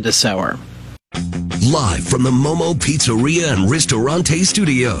this hour. Live from the Momo Pizzeria and Ristorante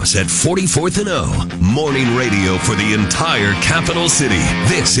Studios at 44th and O. Morning radio for the entire capital city.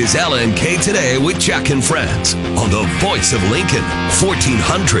 This is LNK Today with Jack and Friends on the voice of Lincoln,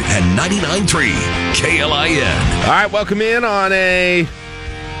 1499.3 KLIN. All right, welcome in on a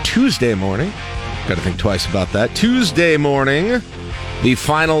Tuesday morning. Got to think twice about that. Tuesday morning, the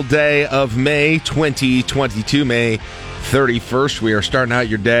final day of May 2022, May 31st. We are starting out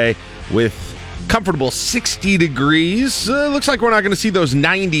your day with comfortable 60 degrees. Looks like we're not going to see those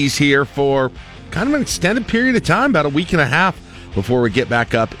 90s here for kind of an extended period of time, about a week and a half before we get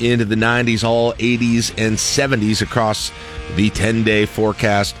back up into the 90s, all 80s and 70s across the 10-day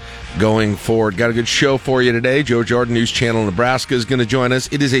forecast going forward. Got a good show for you today. Joe Jordan, News Channel Nebraska, is going to join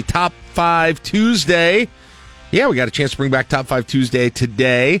us. It is a Top 5 Tuesday. Yeah, we got a chance to bring back Top 5 Tuesday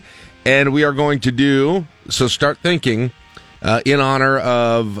today, and we are going to do, so start thinking, in honor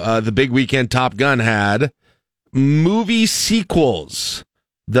of the big weekend Top Gun had, movie sequels.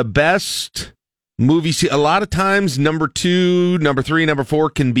 The best movie a lot of times, number 2, number 3, number 4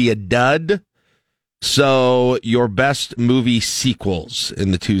 can be a dud. So, your best movie sequels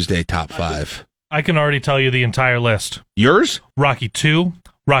in the Tuesday Top 5. I can already tell you the entire list. Yours? Rocky 2,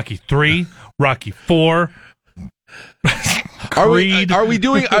 Rocky 3, Rocky 4. Are we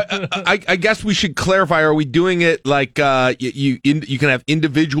doing? I guess we should clarify. Are we doing it like you can have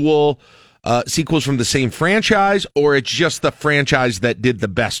individual sequels from the same franchise, or it's just the franchise that did the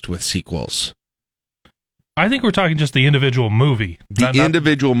best with sequels? I think we're talking just the individual movie.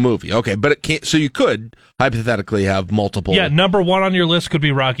 Individual movie. Okay, but it can't. So you could hypothetically have multiple. Yeah, number 1 on your list could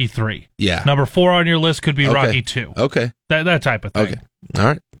be Rocky 3. Yeah. Number 4 on your list could be Rocky 2. Okay. That type of thing. Okay. All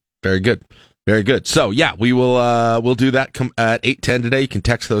right. Very good. Very good. So, yeah, we will we'll do that at 8:10 today. You can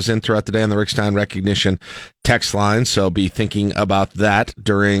text those in throughout the day on the Rick Stein Recognition text line, so be thinking about that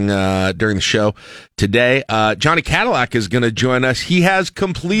during the show today. Johnny Cadillac is going to join us. He has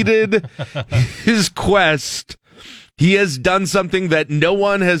completed his quest. He has done something that no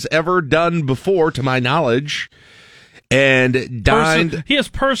one has ever done before, to my knowledge, and dined. He has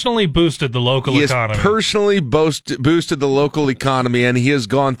personally boosted the local economy. He has personally boosted the local economy, and he has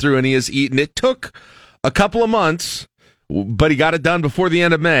gone through and he has eaten. It took a couple of months, but he got it done before the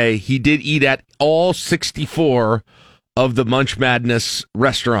end of May. He did eat at all 64 of the Munch Madness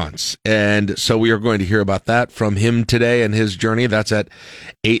restaurants, and so we are going to hear about that from him today and his journey. That's at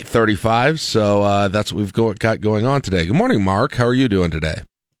 8:35, so that's what we've got going on today. Good morning, Mark. How are you doing today?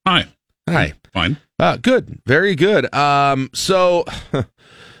 Hi. Fine. Good. Very good. So,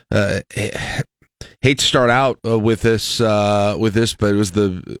 hate to start out with this, but it was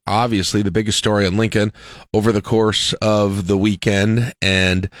obviously the biggest story in Lincoln over the course of the weekend.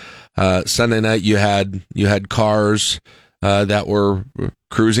 And Sunday night, you had cars that were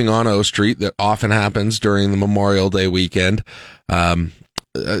cruising on O Street. That often happens during the Memorial Day weekend.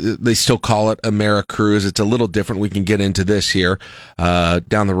 They still call it AmeriCruise. It's a little different. We can get into this here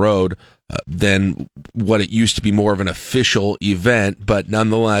down the road than what it used to be, more of an official event. But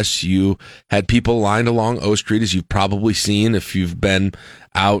nonetheless, you had people lined along O Street, as you've probably seen if you've been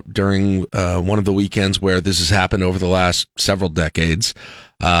out during one of the weekends where this has happened over the last several decades.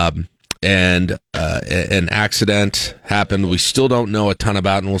 And an accident happened. We still don't know a ton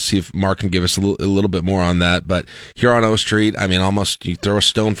about, and we'll see if Mark can give us a little bit more on that. But here on O Street, I mean, almost you throw a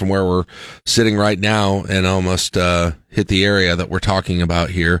stone from where we're sitting right now and almost hit the area that we're talking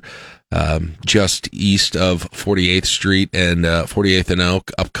about here, just east of 48th Street and 48th and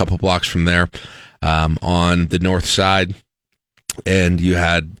Oak, up a couple blocks from there, on the north side. And you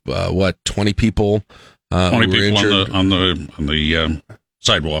had 20 people 20 people injured on the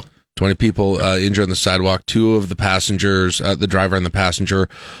sidewalk. 20 people injured on the sidewalk. 2 of the passengers, the driver and the passenger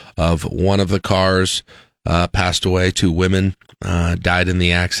of one of the cars, passed away. 2 women died in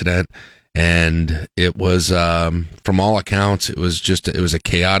the accident. And it was, from all accounts, it was a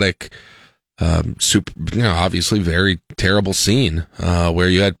chaotic, obviously very terrible scene, where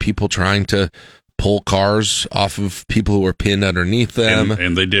you had people trying to pull cars off of people who were pinned underneath them,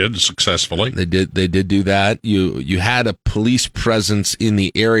 and they did successfully. They did do that. You had a police presence in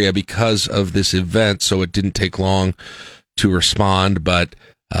the area because of this event, so it didn't take long to respond. But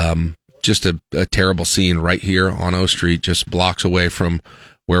just a terrible scene right here on O Street, just blocks away from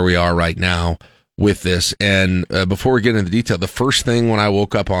where we are right now with this. And before we get into the detail, the first thing when I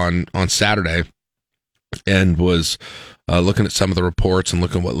woke up on Saturday and was looking at some of the reports and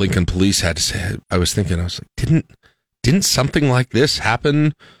looking at what Lincoln Police had to say, I was like, didn't something like this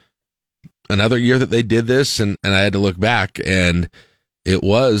happen another year that they did this? And I had to look back, and it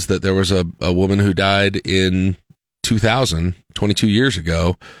was that there was a woman who died in 2000, 22 years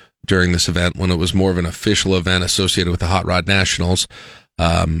ago, during this event when it was more of an official event associated with the Hot Rod Nationals.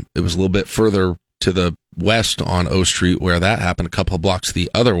 It was a little bit further to the west on O Street where that happened, a couple of blocks the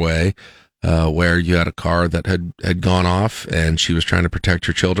other way, where you had a car that had gone off and she was trying to protect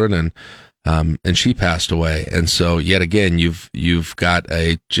her children and she passed away. And so yet again, you've got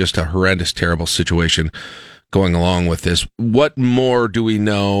just a horrendous, terrible situation going along with this. What more do we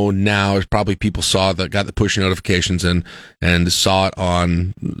know now? Is probably people got the push notifications and saw it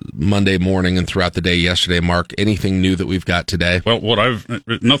on Monday morning and throughout the day yesterday. Mark, anything new that we've got today? Well,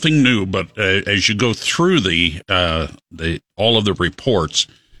 nothing new, but as you go through all of the reports,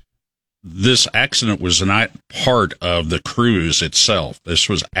 this accident was not part of the cruise itself. This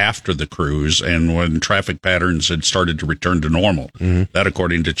was after the cruise and when traffic patterns had started to return to normal. Mm-hmm. That,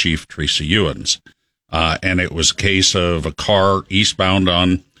 according to Chief Teresa Ewens. And it was a case of a car eastbound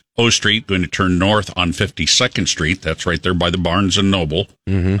on O Street going to turn north on 52nd Street. That's right there by the Barnes and Noble,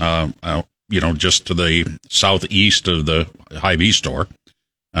 just to the southeast of the Hy-Vee store,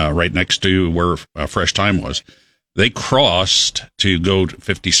 right next to where Fresh Time was. They crossed to go to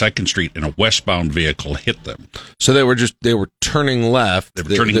 52nd Street and a westbound vehicle hit them. So they were turning left. They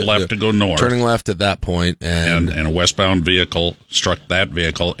were turning left to go north. Turning left at that point, and a westbound vehicle struck that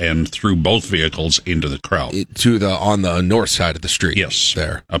vehicle and threw both vehicles into the crowd. On the north side of the street. Yes.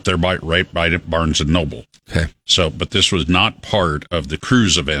 There. Up there right by Barnes and Noble. Okay. So, but this was not part of the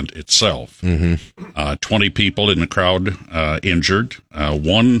cruise event itself. Mm-hmm. 20 people in the crowd injured.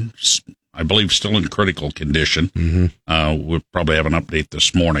 One, I believe, still in critical condition. Mm-hmm. We'll probably have an update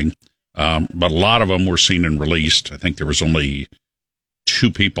this morning. But a lot of them were seen and released. I think there was only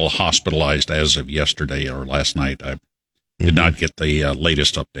 2 people hospitalized as of yesterday or last night. I did not get the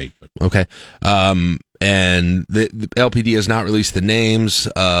latest update. But. Okay. And the LPD has not released the names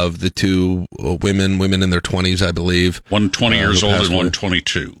of the 2 women in their 20s, I believe. One 20 years old and one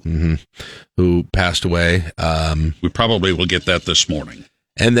 22. Mm-hmm. Who passed away. We probably will get that this morning.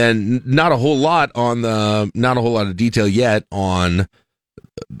 And then not a whole lot of detail yet on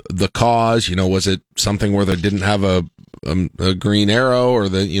the cause. Was it something where they didn't have a green arrow, or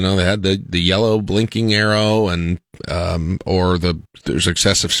they had the yellow blinking arrow, and or there's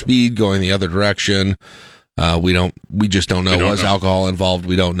excessive speed going the other direction. We just don't know. Was alcohol involved?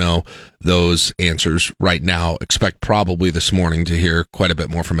 We don't know those answers right now. Expect probably this morning to hear quite a bit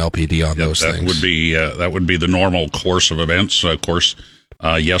more from LPD on those things. That would be the normal course of events. Of course.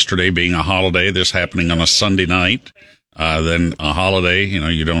 Yesterday being a holiday, this happening on a Sunday night, then a holiday,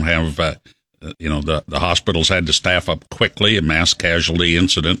 you don't have, the hospitals had to staff up quickly. A mass casualty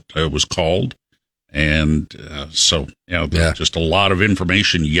incident was called. And just a lot of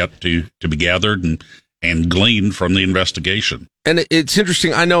information yet to be gathered and gleaned from the investigation. And it's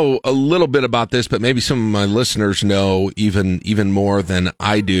interesting. I know a little bit about this, but maybe some of my listeners know even more than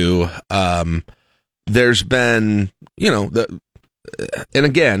I do. There's been, and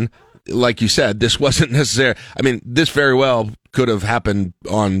again, like you said, this wasn't necessary. I mean, this very well could have happened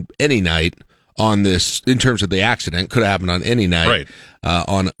on any night on this, in terms of the accident, could have happened on any night, right.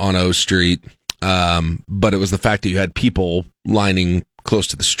 On O Street. But it was the fact that you had people lining close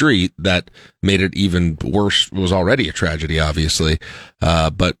to the street that made it even worse. It was already a tragedy, obviously.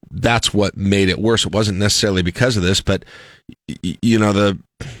 But that's what made it worse. It wasn't necessarily because of this, but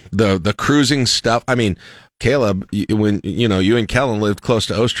the cruising stuff. I mean, Caleb, when you and Kellen lived close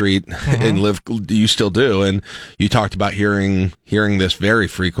to O Street, mm-hmm. and you still do, and you talked about hearing this very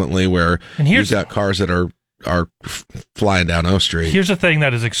frequently, where you've got cars that are flying down O Street. Here's the thing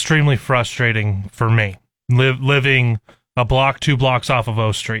that is extremely frustrating for me, living a block, 2 blocks off of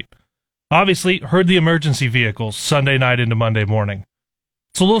O Street. Obviously, heard the emergency vehicles Sunday night into Monday morning.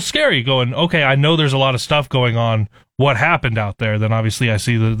 It's a little scary going, okay, I know there's a lot of stuff going on. What happened out there? Then obviously I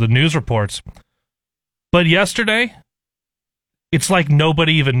see the news reports. But yesterday, it's like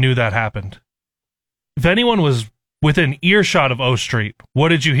nobody even knew that happened. If anyone was within earshot of O Street, what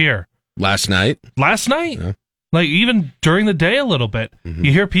did you hear? Last night? Yeah. Like, even during the day a little bit. Mm-hmm.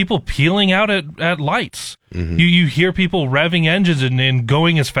 You hear people peeling out at lights. Mm-hmm. You hear people revving engines and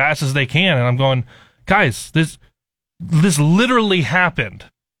going as fast as they can. And I'm going, guys, this literally happened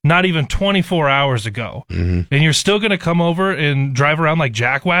not even 24 hours ago. Mm-hmm. And you're still going to come over and drive around like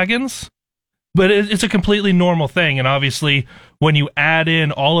jackwagons? But it's a completely normal thing, and obviously, when you add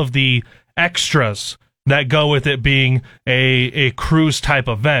in all of the extras that go with it being a cruise-type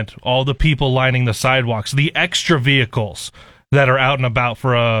event, all the people lining the sidewalks, the extra vehicles that are out and about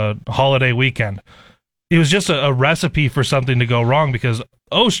for a holiday weekend, it was just a recipe for something to go wrong, because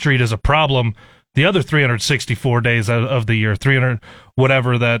O Street is a problem the other 364 days of the year, 300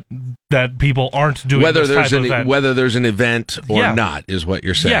 whatever that people aren't doing whether this there's type of event. whether there's an event or Yeah. not is what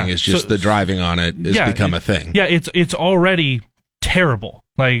you're saying. Yeah. It's just So- the driving on it has become a thing. Yeah, it's already terrible.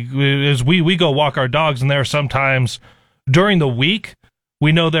 Like, as we go walk our dogs, and there are sometimes during the week,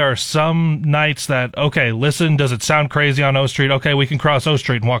 we know there are some nights that, okay, listen, does it sound crazy on O Street? Okay, we can cross O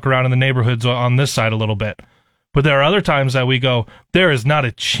Street and walk around in the neighborhoods on this side a little bit. But there are other times that we go, there is not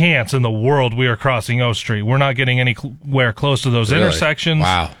a chance in the world we are crossing O Street. We're not getting anywhere close to those Really? intersections.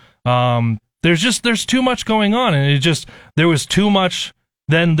 Wow. There's too much going on, and there was too much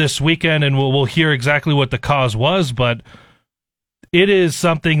then this weekend, and we'll hear exactly what the cause was, but it is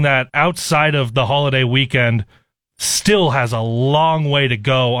something that outside of the holiday weekend still has a long way to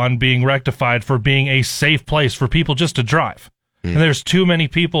go on being rectified for being a safe place for people just to drive. And there's too many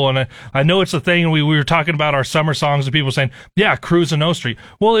people, and I know it's a thing, and we were talking about our summer songs and people saying, yeah, cruise in O Street.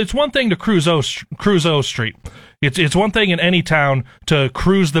 Well, it's one thing to cruise O Street. It's one thing in any town to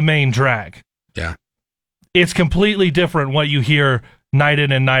cruise the main drag. Yeah. It's completely different what you hear night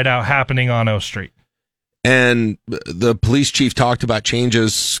in and night out happening on O Street. And the police chief talked about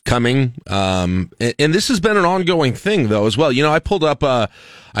changes coming. And this has been an ongoing thing, though, as well. You know, I pulled up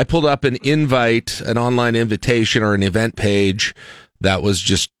an invite, an online invitation or an event page that was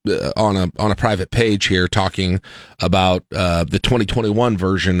just on a private page here talking about the 2021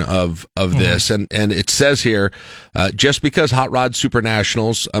 version of this. And it says here, just because Hot Rod Super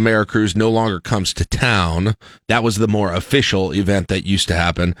Nationals AmeriCruise no longer comes to town, that was the more official event that used to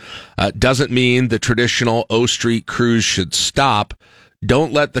happen, doesn't mean the traditional O Street cruise should stop.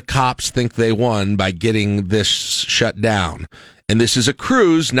 Don't let the cops think they won by getting this shut down. And this is a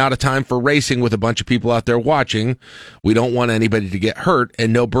cruise, not a time for racing with a bunch of people out there watching. We don't want anybody to get hurt,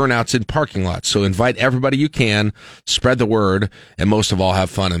 and no burnouts in parking lots. So invite everybody you can, spread the word, and most of all, have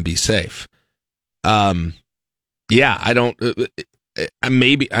fun and be safe. Yeah, I don't,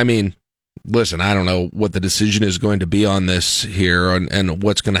 listen, I don't know what the decision is going to be on this here and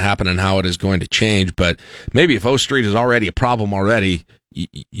what's going to happen and how it is going to change, but maybe if O Street is already a problem already,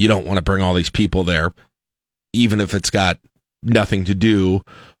 you don't want to bring all these people there, even if it's got nothing to do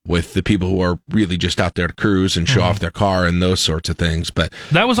with the people who are really just out there to cruise and show off their car and those sorts of things. But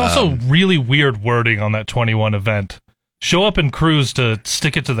that was also really weird wording on that 21 event. Show up and cruise to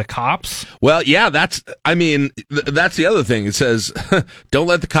stick it to the cops. Well, yeah, that's the other thing. It says, don't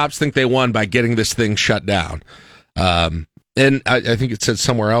let the cops think they won by getting this thing shut down. And I think it said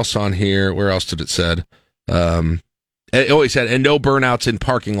somewhere else on here. Where else did it said? It always said, and no burnouts in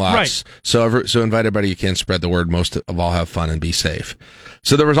parking lots. Right. So invite everybody you can, spread the word. Most of all, have fun and be safe.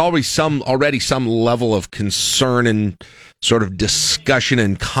 So there was always already some level of concern and sort of discussion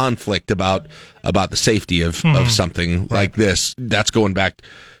and conflict about the safety of something like this. That's going back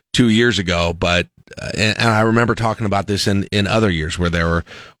 2 years ago, but and I remember talking about this in other years where there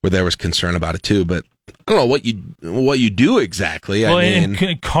was concern about it too. But I don't know what you do exactly. Well, I mean,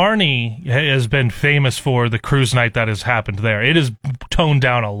 and Kearney has been famous for the cruise night that has happened there. It has toned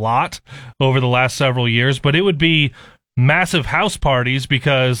down a lot over the last several years, but it would be massive house parties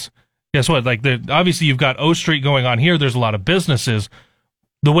because guess what? Like, obviously you've got O Street going on here. There's a lot of businesses.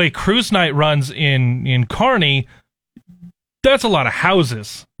 The way cruise night runs in Kearney, that's a lot of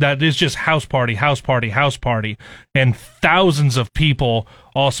houses. That is just house party, and thousands of people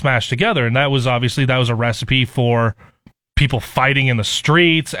all smashed together. And that was a recipe for people fighting in the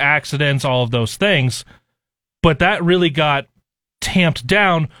streets, accidents, all of those things. But that really got tamped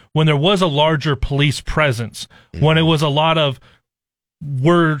down when there was a larger police presence, when it was a lot of,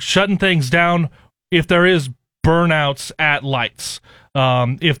 we're shutting things down if there is burnouts at lights.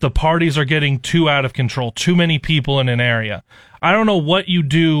 If the parties are getting too out of control, too many people in an area. I don't know what you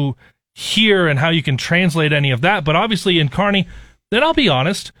do here and how you can translate any of that, but obviously in Kearney, then I'll be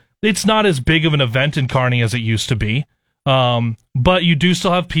honest, it's not as big of an event in Kearney as it used to be. But you do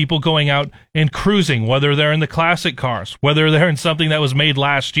still have people going out and cruising, whether they're in the classic cars, whether they're in something that was made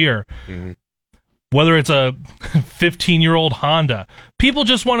last year, whether it's a 15-year-old Honda. People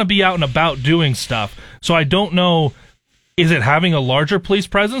just want to be out and about doing stuff. So I don't know, is it having a larger police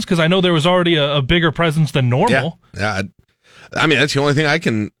presence? Because I know there was already a bigger presence than normal. Yeah. I mean, that's the only thing I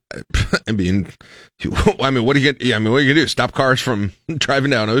can. I mean, what are you gonna do? Stop cars from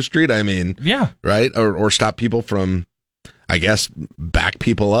driving down O Street? I mean, yeah, right, or stop people from, I guess, back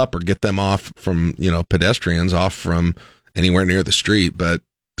people up or get them off from, pedestrians off from anywhere near the street. But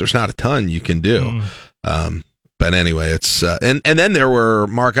there's not a ton you can do. But anyway, it's and then there were,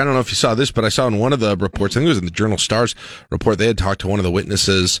 Mark, I don't know if you saw this, but I saw in one of the reports, I think it was in the Journal Stars report, they had talked to one of the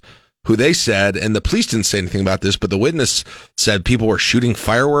witnesses who they said, and the police didn't say anything about this, but the witness said people were shooting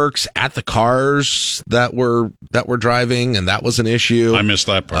fireworks at the cars that were driving, and that was an issue. I missed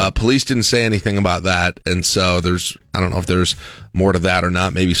that part. Police didn't say anything about that, and so I don't know if there's more to that or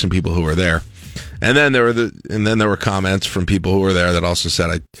not. Maybe some people who were there, and then there were comments from people who were there that also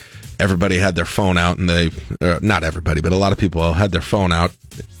said everybody had their phone out, and not everybody, but a lot of people had their phone out,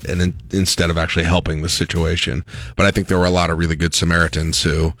 and instead of actually helping the situation. But I think there were a lot of really good Samaritans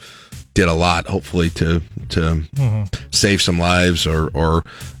who did a lot, hopefully, to save some lives or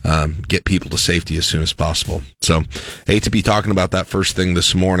get people to safety as soon as possible. So, hate to be talking about that first thing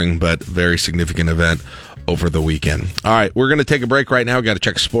this morning, but very significant event over the weekend. All right, we're going to take a break right now. We've got to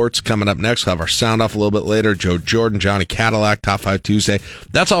check sports coming up next. We'll have our sound off a little bit later. Joe Jordan, Johnny Cadillac, Top 5 Tuesday.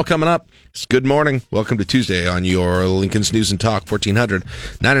 That's all coming up. It's good morning. Welcome to Tuesday on your Lincoln's News and Talk, 1400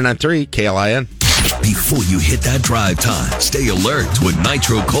 99.3 KLIN. Before you hit that drive time, stay alert with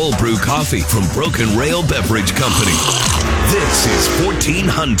Nitro Cold Brew Coffee from Broken Rail Beverage Company. This is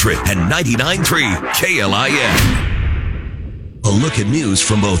 1499.3 KLIN. A look at news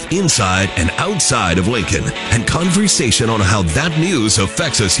from both inside and outside of Lincoln, and conversation on how that news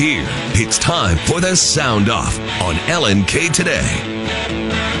affects us here. It's time for the Sound Off on LNK Today.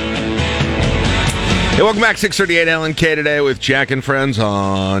 Hey, welcome back, 638 LNK Today with Jack and Friends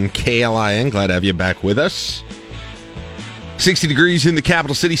on KLIN. Glad to have you back with us. 60 degrees in the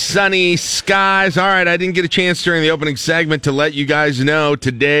capital city, sunny skies. All right, I didn't get a chance during the opening segment to let you guys know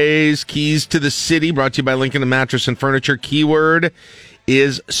today's Keys to the City, brought to you by Lincoln and Mattress and Furniture. Keyword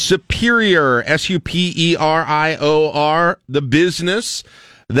is Superior, Superior. The business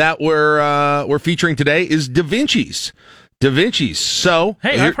that we're featuring today is Da Vinci's. Da Vinci's. So,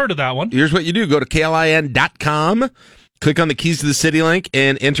 hey, I've heard of that one. Here's what you do. Go to KLIN.com. Click on the Keys to the City link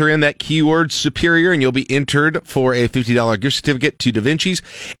and enter in that keyword Superior, and you'll be entered for a $50 gift certificate to Da Vinci's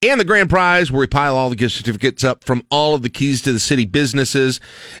and the grand prize, where we pile all the gift certificates up from all of the Keys to the City businesses,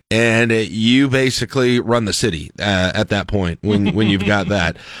 and you basically run the city at that point when you've got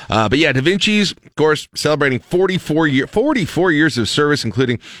that. But yeah, Da Vinci's, of course, celebrating 44 years of service,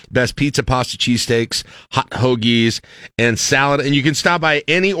 including best pizza, pasta, cheesesteaks, hot hoagies, and salad. And you can stop by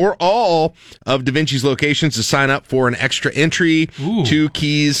any or all of Da Vinci's locations to sign up for an extra entry to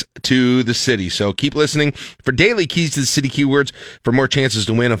Keys to the City. So keep listening for daily Keys to the City keywords for more chances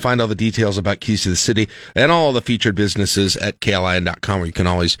to win, and find all the details about Keys to the City and all the featured businesses at KLIN.com, where you can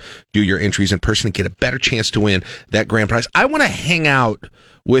always do your entries in person and get a better chance to win that grand prize. I want to hang out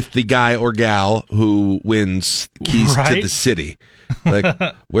with the guy or gal who wins Keys to the City. Like,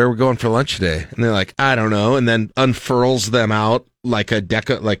 where are we going for lunch today? And they're like, I don't know, and then unfurls them out like a deck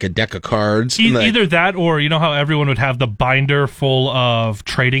of cards. Either that, or you know how everyone would have the binder full of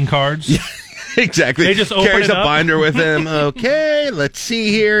trading cards? Yeah, exactly. They just carries open it a up. binder with him. Okay, let's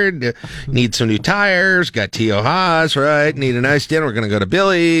see here. Need some new tires. Got T.O. Haas, right? Need a nice dinner. We're going to go to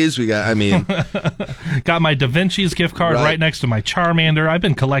Billy's. Got my Da Vinci's gift card right next to my Charmander. I've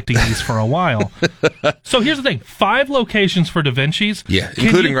been collecting these for a while. So here's the thing. 5 locations for Da Vinci's. Yeah,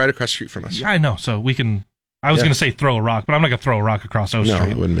 including right across the street from us. Yeah, I know. So we can... I was going to say throw a rock, but I'm not going to throw a rock across O Street. No,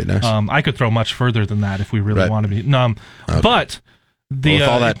 it wouldn't be nice. I could throw much further than that if we really want to be. Okay. But with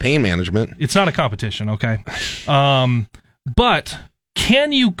all that pain management, it's not a competition, okay? But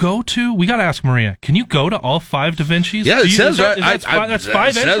can you go to? We got to ask Maria. Can you go to all 5 Da Vinci's? Yeah, it says that's 5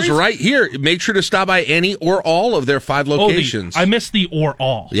 it entries? says right here. Make sure to stop by any or all of their 5 locations. I missed the or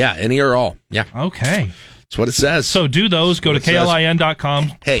all. Yeah, any or all. Yeah. Okay. That's what it says. So do those. Go to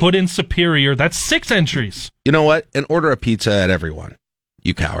KLIN.com. Hey. Put in Superior. That's 6 entries. You know what? And order a pizza at everyone.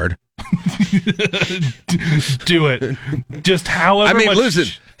 You coward. Do it. Just however much. Listen.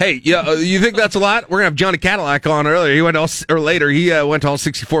 Hey, you think that's a lot? We're gonna have Johnny Cadillac on earlier. He went later. He went to all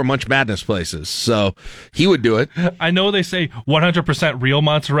 64 Munch Madness places, so he would do it. I know they say 100% real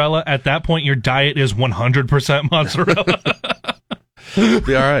mozzarella. At that point, your diet is 100% mozzarella. It'd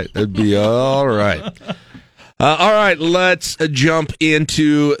be all right. It'd be all right. All right, let's jump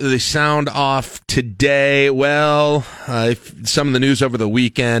into the sound off today. Well, some of the news over the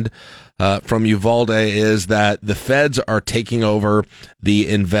weekend from Uvalde is that the feds are taking over the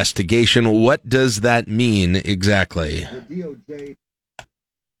investigation. What does that mean exactly?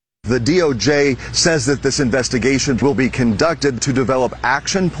 The DOJ says that this investigation will be conducted to develop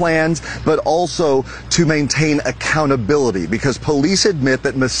action plans, but also to maintain accountability, because police admit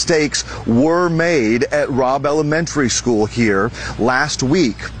that mistakes were made at Robb Elementary School here last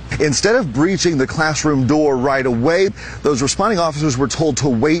week. Instead of breaching the classroom door right away, those responding officers were told to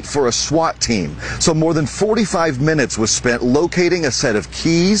wait for a SWAT team. So more than 45 minutes was spent locating a set of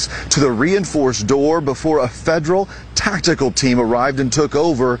keys to the reinforced door before a federal tactical team arrived and took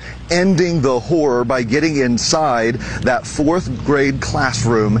over, ending the horror by getting inside that 4th grade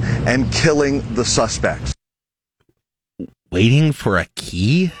classroom and killing the suspects. Waiting for a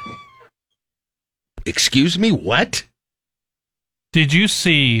key? Excuse me, what? Did you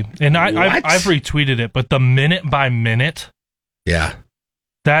see, and I've retweeted it, but the minute by minute, Yeah.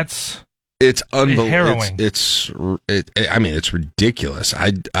 that's It's unbelievable. harrowing. I mean, it's ridiculous.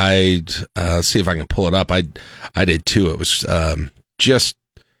 I see if I can pull it up. I did too. It was just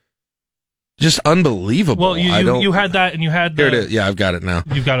unbelievable. Well, you had that, and you had Here it is. Yeah, I've got it now.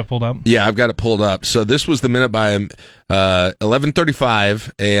 You've got it pulled up. Yeah, I've got it pulled up. So this was the minute by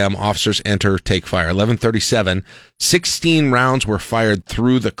 11:35 a.m. Officers enter, take fire. 11:37, 16 rounds were fired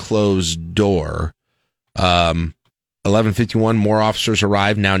through the closed door. 11:51, more officers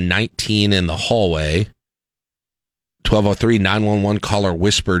arrived. Now 19 in the hallway. 12:03, 911 caller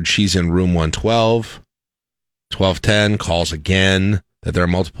whispered she's in room 112. 12:10 calls again that there are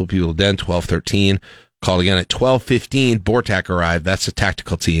multiple people dead. 12:13 called again at 12:15. BORTAC arrived. That's the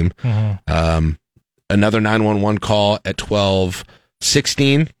tactical team. Mm-hmm. Another 911 call at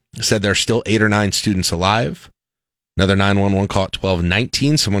 12:16 said there are still 8 or 9 students alive. Another 911 call at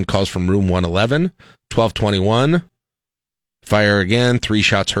 12:19. Someone calls from room 111. 12:21. Fire again. 3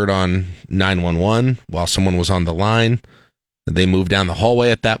 shots heard on 911 while someone was on the line. They moved down the hallway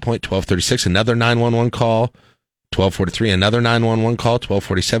at that point. 12:36. Another 911 call. 12:43. Another 911 call.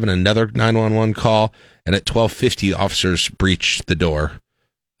 12:47. Another 911 call. And at 12:50, officers breached the door.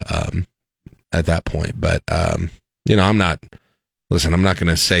 At that point. But, I'm not going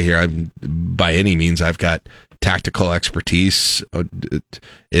to say here, by any means, I've got tactical expertise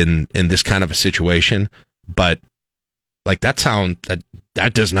in this kind of a situation, but like that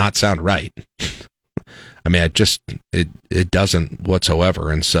does not sound right. I mean, it doesn't whatsoever.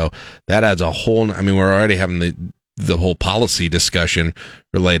 And so that adds a whole, we're already having the whole policy discussion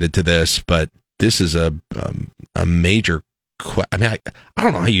related to this, but this is a major I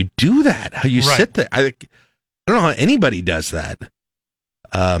don't know how you do that. How you sit there. I don't know how anybody does that.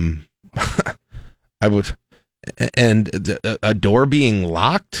 I would, and a door being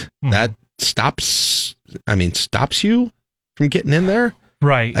locked, that stops you from getting in there.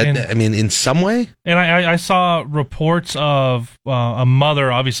 Right. In some way. And I saw reports of a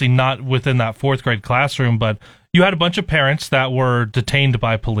mother, obviously not within that 4th grade classroom, but you had a bunch of parents that were detained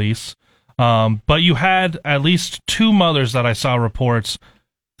by police. But you had at least 2 mothers that I saw reports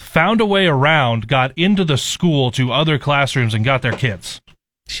found a way around, got into the school to other classrooms and got their kids.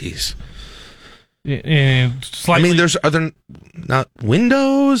 Jeez. Are there not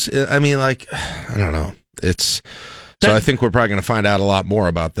windows? I don't know. So I think we're probably going to find out a lot more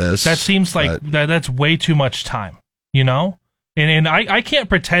about this. That seems like that's way too much time, And I can't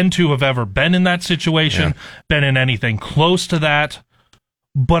pretend to have ever been in that situation, been in anything close to that.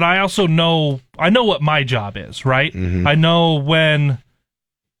 But I also know what my job is, right? Mm-hmm. I know when,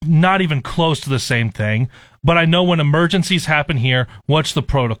 not even close to the same thing, but I know when emergencies happen here, what's the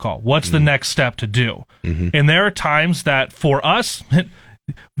protocol? What's the next step to do? Mm-hmm. And there are times that for us,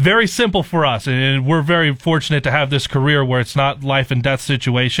 very simple for us, and we're very fortunate to have this career where it's not life and death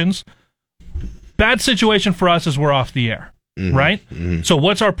situations. Bad situation for us is we're off the air, right? Mm-hmm. So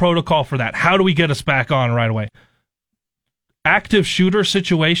what's our protocol for that? How do we get us back on right away? Active shooter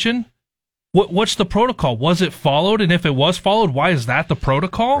situation, what's the protocol? Was it followed? And if it was followed, why is that the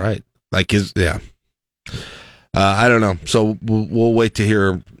protocol? Right. I don't know. So we'll wait to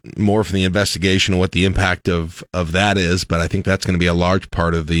hear more from the investigation and what the impact of that is. But I think that's going to be a large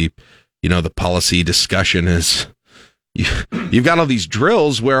part of the policy discussion is you've got all these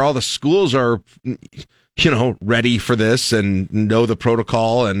drills where all the schools are, ready for this and know the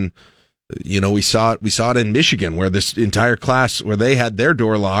protocol. And, we saw it in Michigan where this entire class, where they had their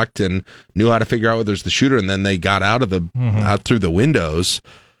door locked and knew how to figure out whether there's the shooter. And then they got out through the windows.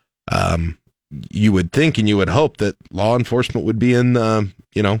 You would think and you would hope that law enforcement would be in,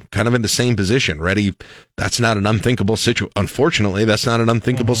 kind of in the same position, ready. That's not an unthinkable situation. Unfortunately, that's not an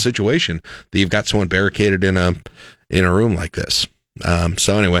unthinkable situation that you've got someone barricaded in a room like this.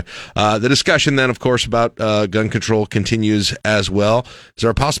 So anyway, the discussion then, of course, about gun control continues as well. Is there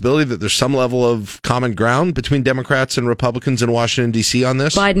a possibility that there's some level of common ground between Democrats and Republicans in Washington, D.C. on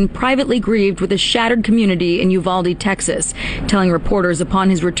this? Biden privately grieved with a shattered community in Uvalde, Texas, telling reporters upon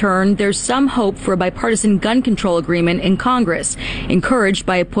his return there's some hope for a bipartisan gun control agreement in Congress, encouraged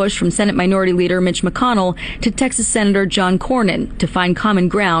by a push from Senate Minority Leader Mitch McConnell to Texas Senator John Cornyn to find common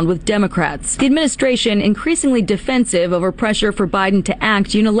ground with Democrats. The administration increasingly defensive over pressure for Biden to act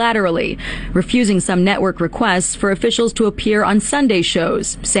unilaterally, refusing some network requests for officials to appear on Sunday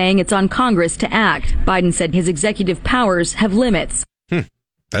shows, saying it's on Congress to act. Biden said his executive powers have limits.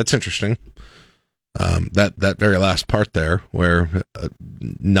 That's interesting. That very last part there, where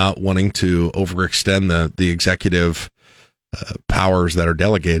not wanting to overextend the executive powers that are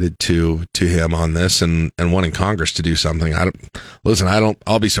delegated to him on this, and wanting Congress to do something.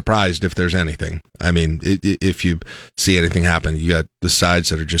 I'll be surprised if there's anything. I mean, if you see anything happen, you got the sides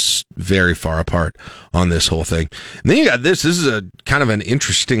that are just very far apart on this whole thing. And then you got this is a kind of an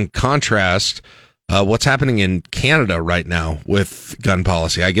interesting contrast. What's happening in Canada right now with gun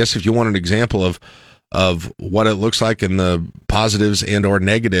policy. I guess if you want an example of what it looks like and the positives and or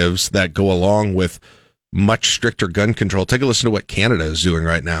negatives that go along with much stricter gun control. Take a listen to what Canada is doing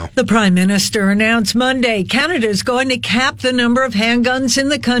right now. The Prime Minister announced Monday Canada is going to cap the number of handguns in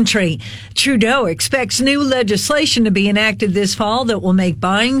the country. Trudeau expects new legislation to be enacted this fall that will make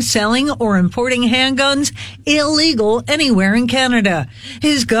buying, selling, or importing handguns illegal anywhere in Canada.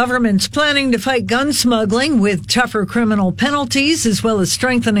 His government's planning to fight gun smuggling with tougher criminal penalties as well as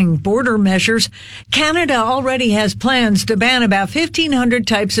strengthening border measures. Canada already has plans to ban about 1,500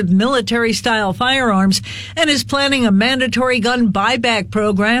 types of military-style firearms and is planning a mandatory gun buyback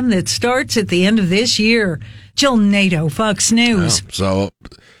program that starts at the end of this year. Jill Nato, Fox News. So,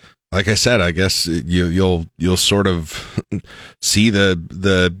 like I said, I guess you'll sort of see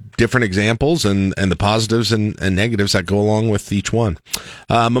the different examples and the positives and negatives that go along with each one.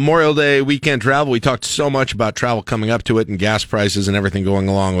 Memorial Day weekend travel. We talked so much about travel coming up to it and gas prices and everything going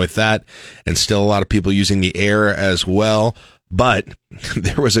along with that, and still a lot of people using the air as well. But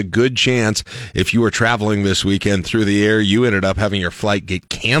there was a good chance if you were traveling this weekend through the air, you ended up having your flight get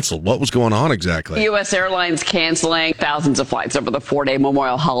canceled. What was going on exactly? U.S. Airlines canceling thousands of flights over the 4-day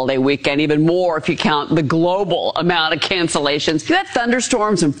Memorial holiday weekend, even more if you count the global amount of cancellations. You had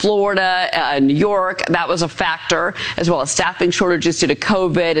thunderstorms in Florida, New York. That was a factor, as well as staffing shortages due to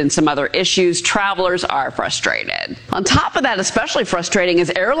COVID and some other issues. Travelers are frustrated. On top of that, especially frustrating is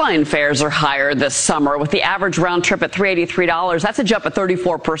airline fares are higher this summer, with the average round trip at $383. That's a jump of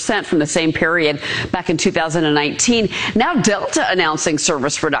 34% from the same period back in 2019. Now Delta announcing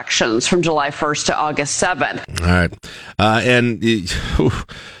service reductions from July 1st to August 7th. All right. And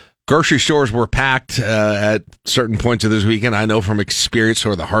grocery stores were packed at certain points of this weekend. I know from experience,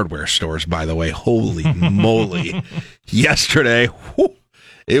 or the hardware stores, by the way. Holy moly. Yesterday,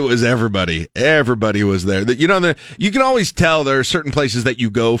 it was everybody. Everybody was there. You know, you can always tell there are certain places that you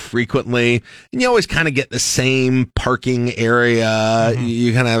go frequently, and you always kind of get the same parking area. Mm-hmm.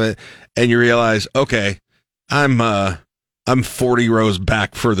 You kind of have it, and you realize, okay, I'm 40 rows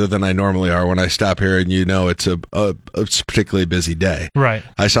back further than I normally are when I stop here, and you know it's a particularly busy day. Right.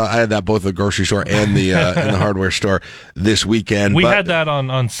 I had that both at the grocery store and the and the hardware store this weekend. We had that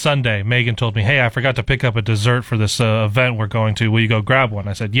on Sunday. Megan told me, "Hey, I forgot to pick up a dessert for this event we're going to. Will you go grab one?"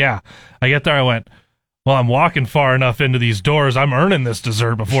 I said, "Yeah." I get there, I went, well, I'm walking far enough into these doors. I'm earning this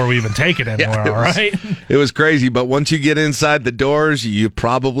dessert before we even take it anywhere, all right? It was crazy, but once you get inside the doors, you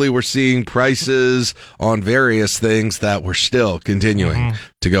probably were seeing prices on various things that were still continuing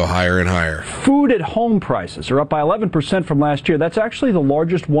to go higher and higher. Food at home prices are up by 11% from last year. That's actually the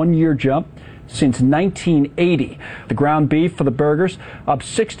largest one-year jump since 1980. The ground beef for the burgers up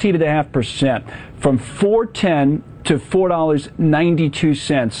 16.5% from $4.10 to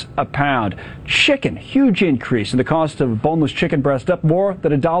 $4.92 a pound. Chicken, huge increase in the cost of boneless chicken breast, up more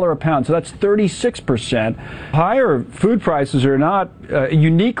than $1 a pound. So that's 36%. Higher food prices are not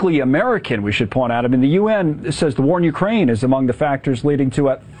uniquely American, we should point out. I mean, the UN says the war in Ukraine is among the factors leading to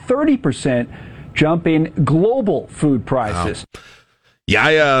a 30% jump in global food prices. Wow.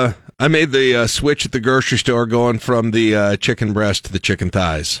 Yeah, I made the switch at the grocery store, going from the chicken breast to the chicken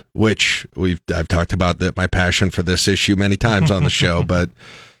thighs, which I've talked about my passion for this issue many times on the show. But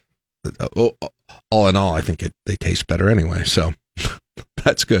all in all, I think they taste better anyway. So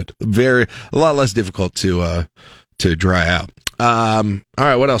that's good. A lot less difficult to dry out. All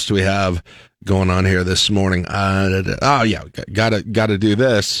right, what else do we have going on here this morning? Gotta do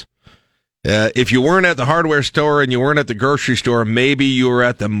this. If you weren't at the hardware store and you weren't at the grocery store, maybe you were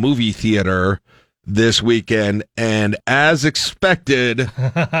at the movie theater this weekend, and as expected,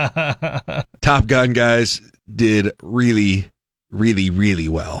 Top Gun guys did really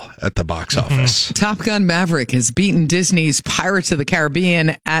well at the box office. Top Gun Maverick has beaten Disney's Pirates of the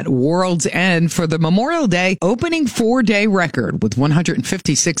Caribbean at World's End for the Memorial Day opening 4-day record with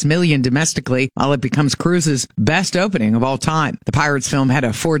 $156 million domestically, while it becomes Cruise's best opening of all time. The Pirates film had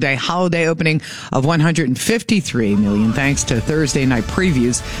a 4-day holiday opening of $153 million thanks to Thursday night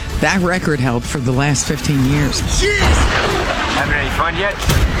previews. That record held for the last 15 years. Jeez! Having any fun yet?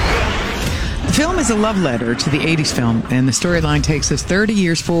 The film is a love letter to the 80s film, and the storyline takes us 30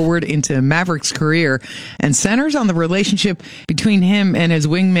 years forward into Maverick's career and centers on the relationship between him and his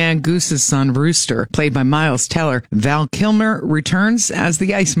wingman Goose's son, Rooster, played by Miles Teller. Val Kilmer returns as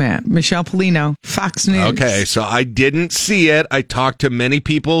the Iceman. Michelle Polino, Fox News. Okay, so I didn't see it. I talked to many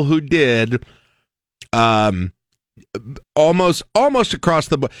people who did. Almost across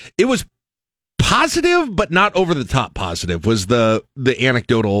the board. It was positive, but not over the top positive, was the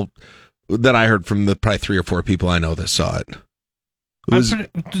anecdotal that I heard from the probably 3 or 4 people I know that saw it.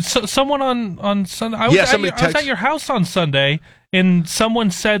 Someone on Sunday. I was at your house on Sunday, and someone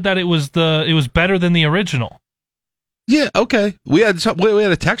said that it was better than the original. Yeah, okay. We had a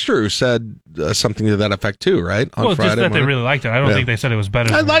texter who said something to that effect too, right? On Friday, just that they really liked it. I don't think they said it was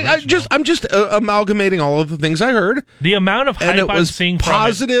better. I'm just amalgamating all of the things I heard. The amount of hype I'm seeing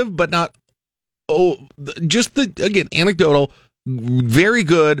positive, from it, but not. Just anecdotal. Very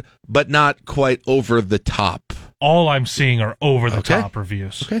good, but not quite over the top. All I'm seeing are over the top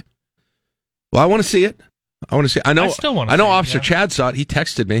reviews. Okay. Well, I want to see it. I still want to. I know Officer Chad saw it. He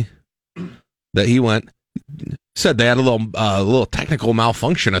texted me that he went. Said they had a little technical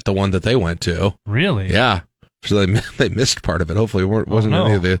malfunction at the one that they went to. Really? Yeah. So they missed part of it. Hopefully, it wasn't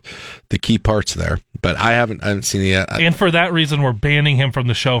any of the key parts there. But I haven't seen it yet. And for that reason, we're banning him from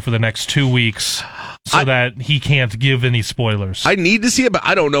the show for the next 2 weeks, so that he can't give any spoilers. I need to see it, but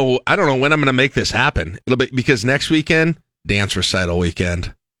I don't know when I'm going to make this happen. It'll be because next weekend, dance recital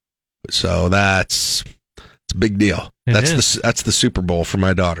weekend. So it's a big deal. That's the Super Bowl for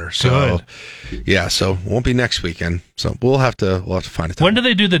my daughter. So yeah, so it won't be next weekend. So we'll have to find a time. When do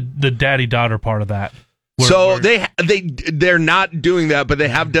they do the daddy-daughter part of that? They're not doing that, but they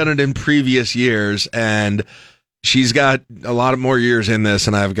have done it in previous years, and she's got a lot of more years in this,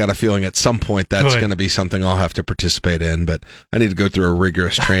 and I've got a feeling at some point that's going to be something I'll have to participate in, but I need to go through a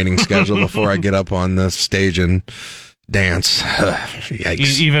rigorous training schedule before I get up on the stage and dance.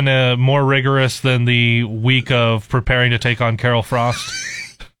 Yikes. Even more rigorous than the week of preparing to take on Carol Frost?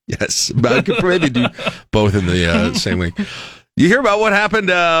 Yes, but I could maybe do both in the same week. You hear about what happened,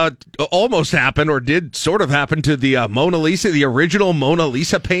 almost happened, or did sort of happen to the Mona Lisa, the original Mona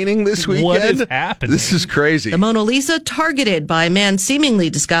Lisa painting this weekend? What is happening? This is crazy. The Mona Lisa targeted by a man seemingly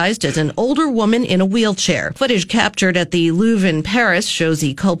disguised as an older woman in a wheelchair. Footage captured at the Louvre in Paris shows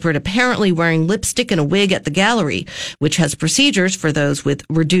the culprit apparently wearing lipstick and a wig at the gallery, which has procedures for those with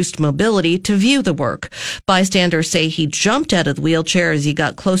reduced mobility to view the work. Bystanders say he jumped out of the wheelchair as he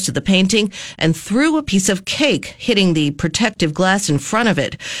got close to the painting and threw a piece of cake, hitting the protective glass in front of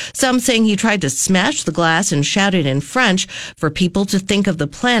it. Some saying he tried to smash the glass and shouted in French for people to think of the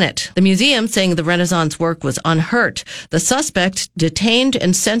planet. The museum saying the Renaissance work was unhurt. The suspect detained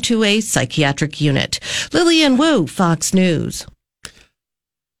and sent to a psychiatric unit. Lillian Wu, Fox News.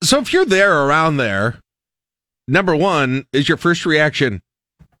 So if you're there around there, number one, is your first reaction,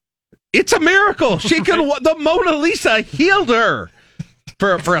 it's a miracle. She could, the Mona Lisa healed her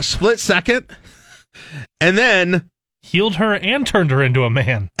for a split second. And then healed her and turned her into a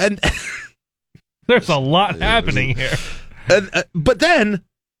man. And there's a lot happening here. But then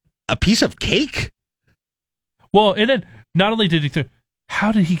a piece of cake. Well, and then not only did he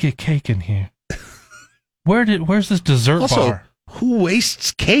how did he get cake in here? Where's this dessert bar? Who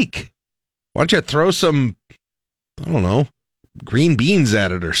wastes cake? Why don't you throw some, I don't know, green beans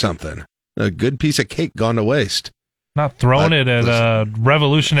at it or something? A good piece of cake gone to waste. Not throwing it at a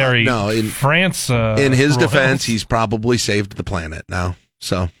revolutionary France. In his defense, he's probably saved the planet now.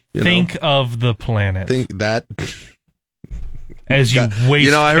 So think of the planet. Think that as you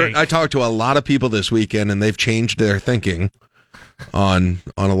waste. I talked to a lot of people this weekend, and they've changed their thinking on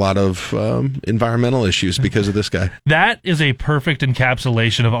a lot of environmental issues because of this guy. That is a perfect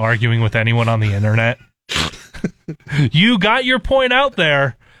encapsulation of arguing with anyone on the internet. You got your point out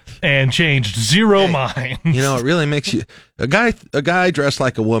there. And changed zero mind. It really makes you a guy dressed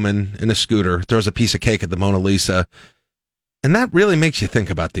like a woman in a scooter throws a piece of cake at the Mona Lisa, and that really makes you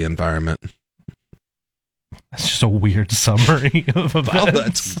think about the environment. That's just a weird summary of events. Well,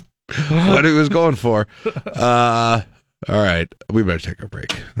 that's what he was going for. All right, we better take a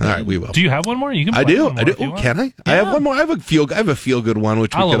break. All right, we will. Do you have one more? You can. I play do. one more if you Oh, want. can I? Yeah. I have one more. I have a feel good one,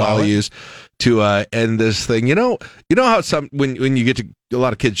 which we I'll could allow all it. use to end this thing. You know how when you get to, a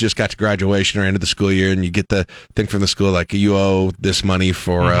lot of kids just got to graduation or end of the school year, and you get the thing from the school like you owe this money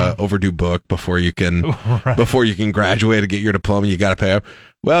for overdue book before you can graduate and get your diploma. You got to pay up.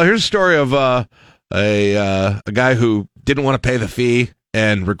 Well, here's a story of a guy who didn't want to pay the fee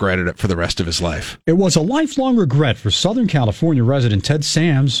and regretted it for the rest of his life. It was a lifelong regret for Southern California resident Ted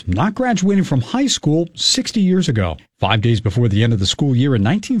Sams not graduating from high school 60 years ago. 5 days before the end of the school year in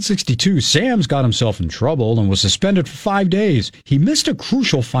 1962, Sams got himself in trouble and was suspended for 5 days. He missed a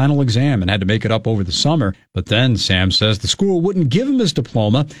crucial final exam and had to make it up over the summer. But then Sams says the school wouldn't give him his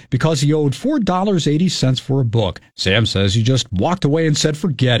diploma because he owed $4.80 for a book. Sams says he just walked away and said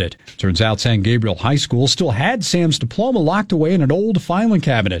forget it. Turns out San Gabriel High School still had Sam's diploma locked away in an old filing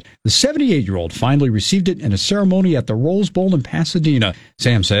cabinet. The 78-year-old finally received it in a ceremony at the Rose Bowl in Pasadena.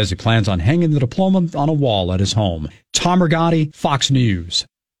 Sam says he plans on hanging the diploma on a wall at his home. Tom Rigotti, Fox News.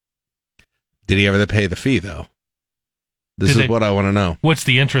 Did he ever pay the fee, though? This is what I want to know. What's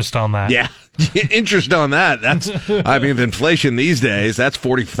the interest on that? Yeah, interest on that. That's, I mean, with inflation these days, that's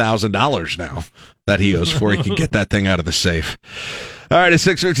 $40,000 now that he owes before he can get that thing out of the safe. All right, at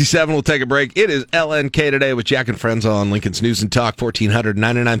 6:57, we'll take a break. It is LNK Today with Jack and Friends on Lincoln's News and Talk,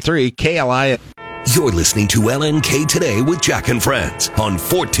 1499.3 KLI. You're listening to LNK Today with Jack and Friends on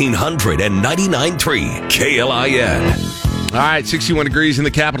 1499.3 KLIN. All right, 61 degrees in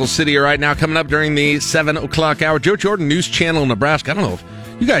the capital city right now. Coming up during the 7 o'clock hour, Joe Jordan, News Channel, Nebraska. I don't know if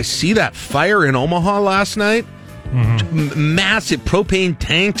you guys see that fire in Omaha last night. Massive propane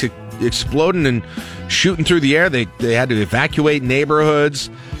tanks exploding and shooting through the air. They had to evacuate neighborhoods.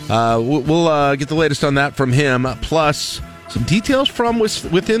 We'll get the latest on that from him. Plus, some details from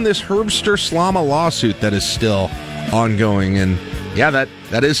within this Herbster Slama lawsuit that is still ongoing. And yeah,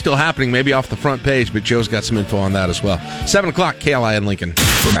 that is still happening, maybe off the front page, but Joe's got some info on that as well. 7 o'clock, KLI in Lincoln.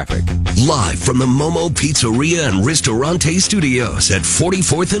 Traffic. Live from the Momo Pizzeria and Ristorante Studios at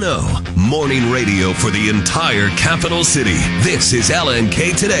 44th and O. Morning radio for the entire capital city. This is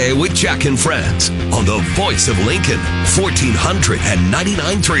LNK Today with Jack and Friends on the voice of Lincoln,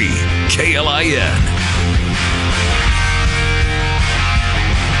 1499.3 KLIN.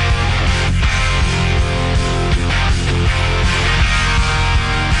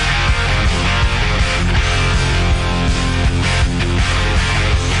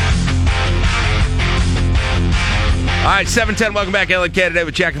 All right, 7:10. Welcome back, LNK Today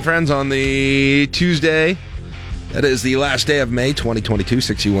with Jack and Friends on the Tuesday. That is the last day of May 2022,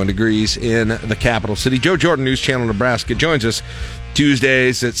 61 degrees in the capital city. Joe Jordan, News Channel Nebraska, joins us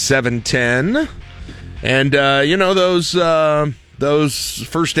Tuesdays at 7:10. And, those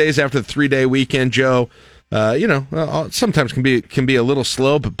first days after the 3-day weekend, Joe, sometimes can be a little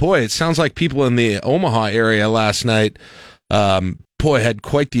slow. But, boy, it sounds like people in the Omaha area last night had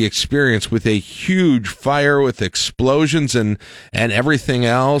quite the experience with a huge fire with explosions and everything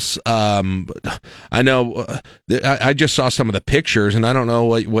else. I know I just saw some of the pictures, and I don't know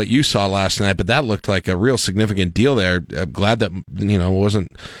what you saw last night, but that looked like a real significant deal there. I'm glad that, it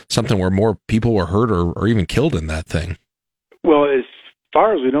wasn't something where more people were hurt or even killed in that thing. Well, as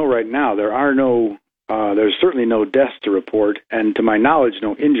far as we know right now, there's certainly no deaths to report, and to my knowledge,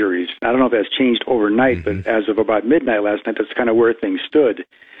 no injuries. I don't know if that's changed overnight, but as of about midnight last night, that's kind of where things stood.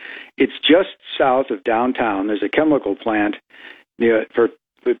 It's just south of downtown. There's a chemical plant. For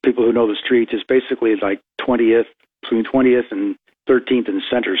people who know the streets, it's basically like between 20th and 13th and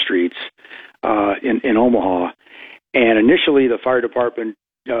Center Streets in Omaha. And initially, the fire department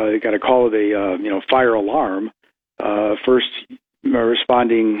got a call of a fire alarm. First,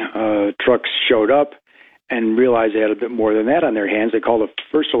 responding trucks showed up and realized they had a bit more than that on their hands. They called a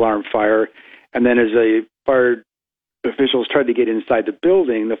first alarm fire, and then as the fire officials tried to get inside the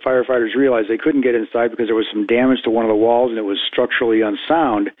building, the firefighters realized they couldn't get inside because there was some damage to one of the walls and it was structurally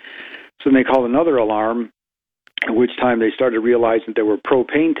unsound. So then they called another alarm, at which time they started realizing that there were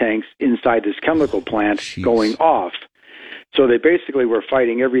propane tanks inside this chemical plant going off. So they basically were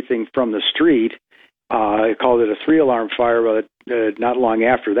fighting everything from the street. I called it a 3-alarm fire, but not long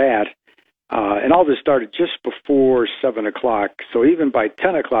after that. And all this started just before 7 o'clock. So even by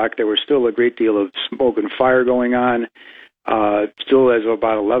 10 o'clock, there was still a great deal of smoke and fire going on. Still as of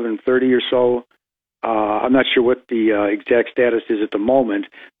about 11:30 or so. I'm not sure what the exact status is at the moment,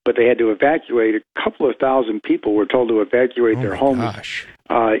 but they had to evacuate. A couple of thousand people were told to evacuate their homes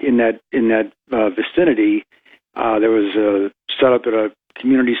in that vicinity. There was a setup at a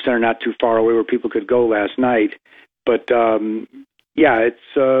community center not too far away where people could go last night. But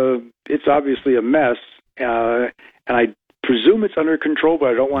it's obviously a mess, and I presume it's under control, but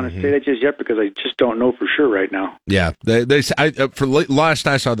I don't want to say that just yet because I just don't know for sure right now. Yeah, for last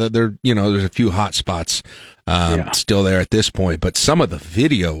I saw that there's a few hot spots still there at this point, but some of the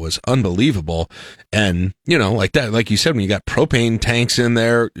video was unbelievable, and like that, like you said, when you got propane tanks in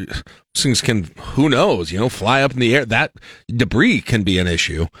there, things can, who knows, fly up in the air. That debris can be an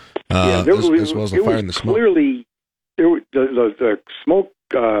issue, as well as the fire and the smoke. Clearly, the smoke.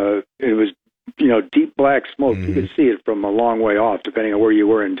 It was deep black smoke. You could see it from a long way off, depending on where you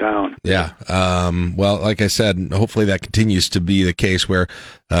were in town. Yeah. Well, like I said, hopefully that continues to be the case where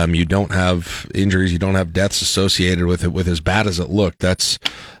you don't have injuries, you don't have deaths associated with it, with as bad as it looked. That's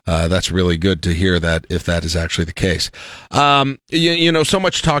really good to hear that, if that is actually the case. So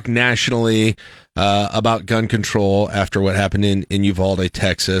much talk nationally about gun control after what happened in Uvalde,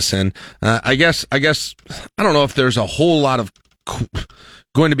 Texas. And I guess I don't know if there's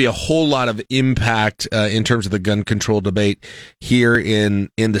going to be a whole lot of impact in terms of the gun control debate here in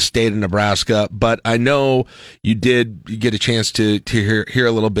the state of Nebraska. But I know you did get a chance to hear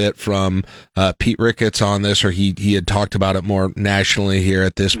a little bit from Pete Ricketts on this, or he had talked about it more nationally here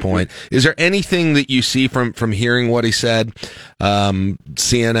at this point. Is there anything that you see from hearing what he said,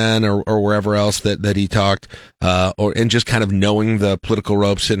 CNN or wherever else that he talked, and just kind of knowing the political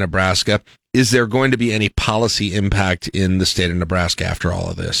ropes in Nebraska? Is there going to be any policy impact in the state of Nebraska after all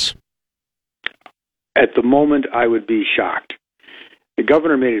of this? At the moment, I would be shocked. The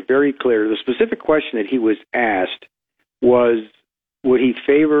governor made it very clear. The specific question that he was asked was, would he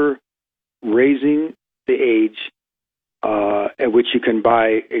favor raising the age at which you can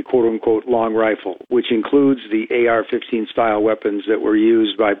buy a quote-unquote long rifle, which includes the AR-15 style weapons that were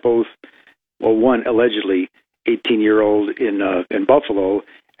used by both, one allegedly 18-year-old in Buffalo,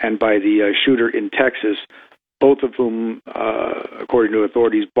 and by the shooter in Texas, both of whom, according to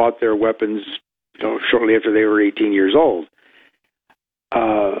authorities, bought their weapons shortly after they were 18 years old.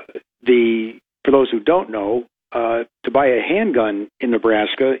 For those who don't know, to buy a handgun in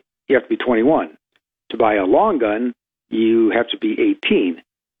Nebraska, you have to be 21. To buy a long gun, you have to be 18.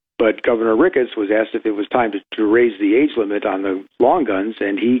 But Governor Ricketts was asked if it was time to raise the age limit on the long guns,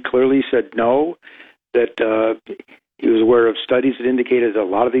 and he clearly said no, that he was aware of studies that indicated that a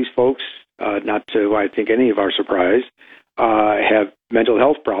lot of these folks, not to, I think, any of our surprise, have mental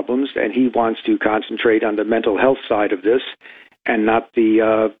health problems, and he wants to concentrate on the mental health side of this, and not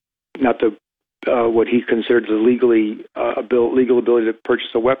the what he considered the legal ability to purchase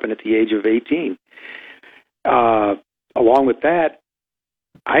a weapon at the age of 18. Along with that,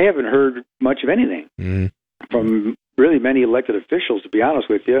 I haven't heard much of anything from really many elected officials, to be honest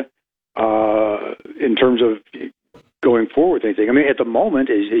with you, in terms of going forward with anything. I mean, at the moment,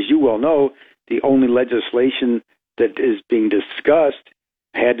 as you well know, the only legislation that is being discussed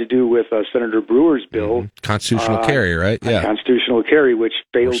had to do with Senator Brewer's bill. Constitutional carry, right? Yeah. Constitutional carry, which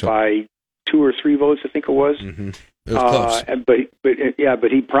failed by 2 or 3 votes, I think it was. It was close.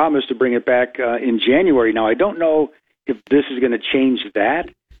 But he promised to bring it back in January. Now, I don't know if this is going to change that,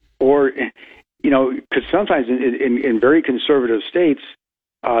 or, because sometimes in very conservative states,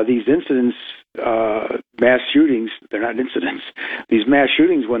 these incidents, mass shootings, they're not incidents. These mass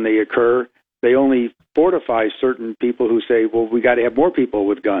shootings, when they occur, they only fortify certain people who say, well, we got to have more people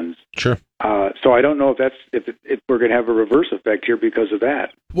with guns. Sure. So I don't know if we're going to have a reverse effect here because of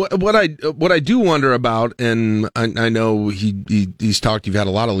that. What I do wonder about, and I know he's talked, you've had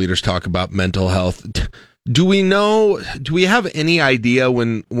a lot of leaders talk about mental health. Do we have any idea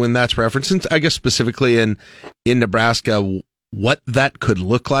when that's referenced, I guess specifically in Nebraska, what that could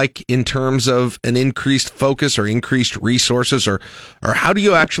look like in terms of an increased focus or increased resources, or how do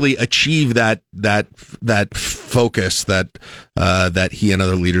you actually achieve that focus that he and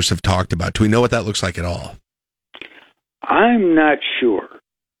other leaders have talked about? Do we know what that looks like at all? I'm not sure.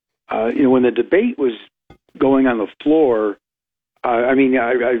 When the debate was going on the floor, I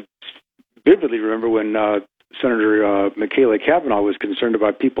vividly remember when Senator Michaela Cavanaugh was concerned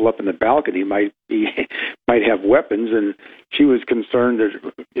about people up in the balcony might have weapons, and she was concerned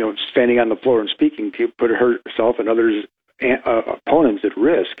that standing on the floor and speaking could put herself and others opponents at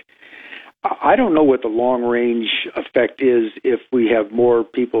risk. I don't know what the long range effect is if we have more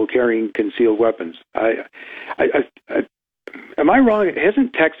people carrying concealed weapons. Am I wrong?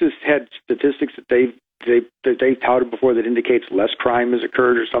 Hasn't Texas had statistics that they've touted before that indicates less crime has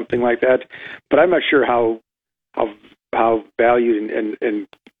occurred or something like that? But I'm not sure how valued and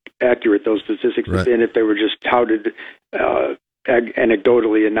accurate those statistics have been if they were just touted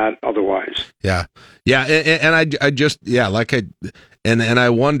anecdotally and not otherwise. Yeah, and I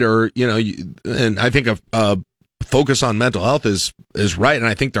wonder, and I think focus on mental health is right, and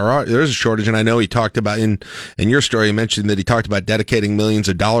I think there is a shortage. And I know he talked about in your story, you mentioned that he talked about dedicating millions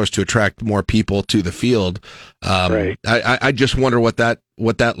of dollars to attract more people to the field. Right. I just wonder what that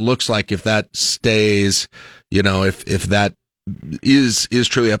looks like if that stays. If that is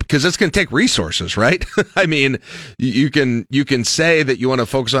truly up, because it's going to take resources, right? I mean, you can say that you want to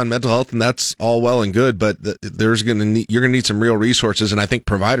focus on mental health, and that's all well and good, but you're going to need some real resources, and I think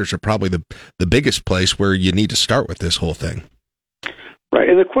providers are probably the biggest place where you need to start with this whole thing. Right,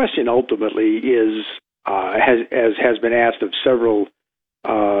 and the question ultimately is, has been asked of several.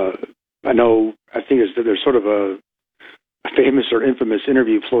 I think there's sort of a famous or infamous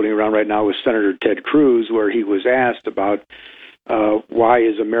interview floating around right now with Senator Ted Cruz, where he was asked about why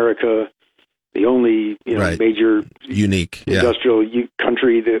is America the only major unique industrial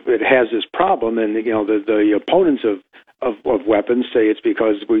country that has this problem, and the opponents of weapons say it's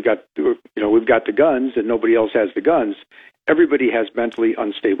because we've got the guns and nobody else has the guns. Everybody has mentally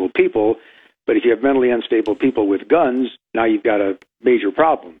unstable people, but if you have mentally unstable people with guns, now you've got a major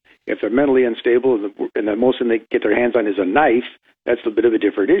problem. If they're mentally unstable and the most thing they get their hands on is a knife, that's a bit of a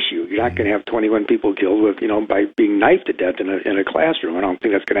different issue. You're not going to have 21 people killed by being knifed to death in a classroom. I don't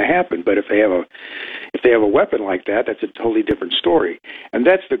think that's going to happen. But if they have a weapon like that, that's a totally different story. And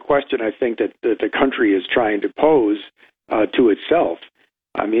that's the question I think that the country is trying to pose to itself.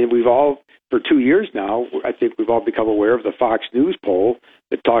 I mean, for 2 years now, I think we've all become aware of the Fox News poll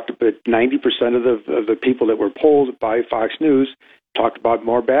that talked about 90% of the people that were polled by Fox News talked about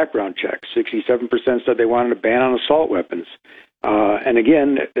more background checks. 67% said they wanted a ban on assault weapons. And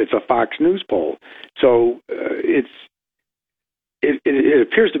again, it's a Fox News poll. So it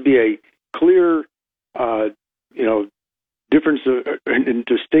appears to be a clear, difference and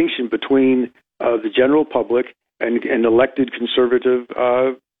distinction between the general public and elected conservative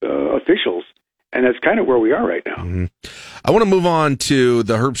officials. And that's kind of where we are right now. Mm-hmm. I want to move on to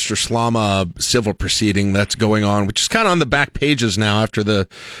the Herbster Slama civil proceeding that's going on, which is kind of on the back pages now after the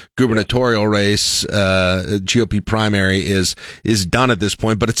gubernatorial race. GOP primary is done at this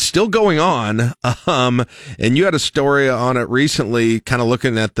point, but it's still going on. And you had a story on it recently, kind of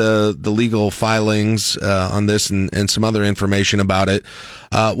looking at the legal filings on this and some other information about it.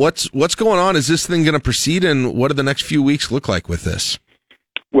 What's going on? Is this thing going to proceed, and what do the next few weeks look like with this?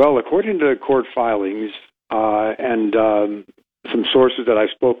 Well, according to court filings and some sources that I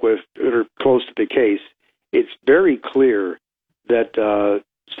spoke with that are close to the case, it's very clear that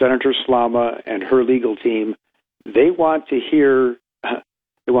Senator Slama and her legal team, they want to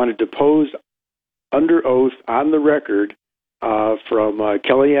depose under oath on the record from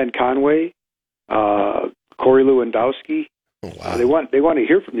Kellyanne Conway, Corey Lewandowski. Oh, wow. They want to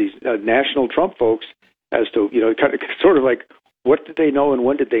hear from these national Trump folks as to kind of sort of like, what did they know and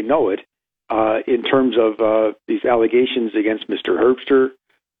when did they know it in terms of these allegations against Mr. Herbster?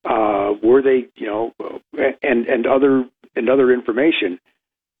 Were they, and other information?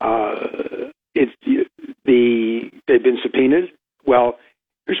 They've been subpoenaed. Well,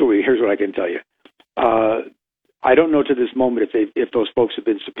 here's what I can tell you. I don't know to this moment if those folks have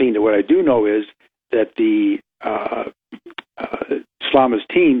been subpoenaed. What I do know is that the Slama's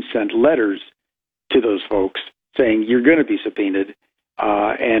team sent letters to those folks saying you're going to be subpoenaed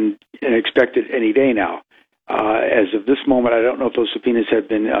and expect it any day now. As of this moment, I don't know if those subpoenas have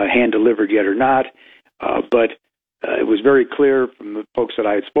been hand-delivered yet or not, but it was very clear from the folks that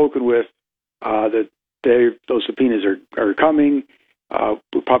I had spoken with that those subpoenas are coming.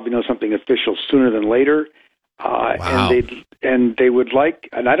 We'll probably know something official sooner than later. Wow. And they would like,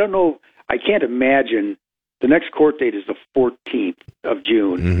 and I don't know, I can't imagine, the next court date is the 14th of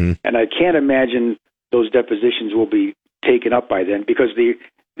June, mm-hmm. and I can't imagine those depositions will be taken up by then, because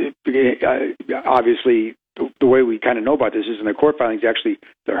obviously the way we kind of know about this is in the court filings, actually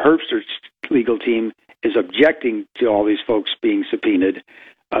the Herbster legal team is objecting to all these folks being subpoenaed.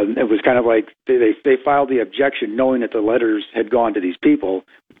 It was kind of like they filed the objection knowing that the letters had gone to these people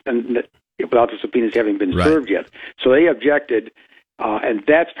and without the subpoenas having been served yet. So they objected, and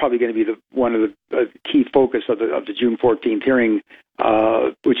that's probably going to be one of the key focus of the June 14th hearing,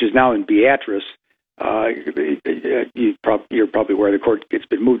 which is now in Beatrice. You're probably aware the court, it's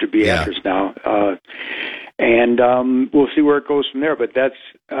been moved to Beatrice now, and we'll see where it goes from there. But that's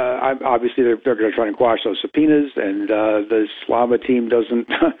obviously they're going to try and quash those subpoenas, and the Slama team doesn't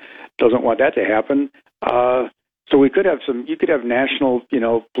want that to happen. So you could have national,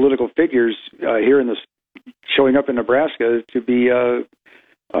 political figures here showing up in Nebraska to be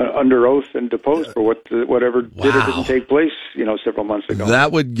under oath and deposed for whatever did or didn't take place, several months ago.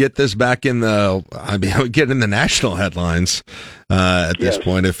 That would get this back in I would get in the national headlines at this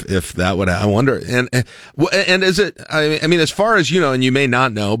point if that would. I wonder, and is it? I mean, as far as and you may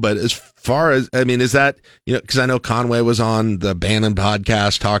not know, but as far as is that because I know Conway was on the Bannon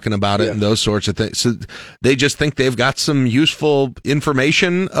podcast talking about it and those sorts of things. So they just think they've got some useful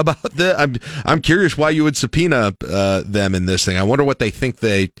information about that. I'm curious why you would subpoena them in this thing. I wonder what they think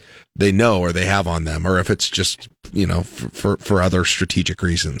they know or they have on them, or if it's just for other strategic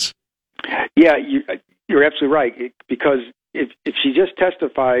reasons. Yeah, you're absolutely right, because if she just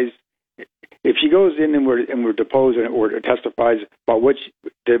testifies, if she goes in and we're deposed or testifies about what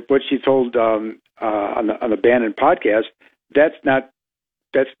she told on the Bannon podcast, that's not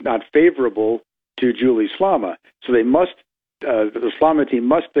favorable to Julie Slama. So they must the Slama team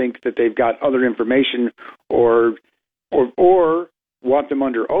must think that they've got other information or want them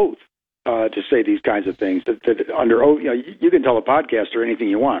under oath to say these kinds of things. That under oath, you can tell a podcaster anything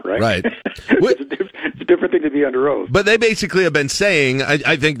you want, right? Right. It's a different thing to be under oath. But they basically have been saying,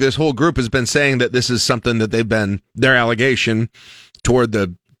 I think this whole group has been saying that this is something that they've been, their allegation toward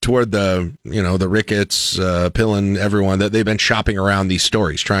the the Ricketts, Pillen, everyone, that they've been shopping around these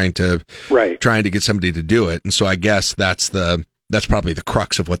stories, trying to get somebody to do it. And so I guess that's probably the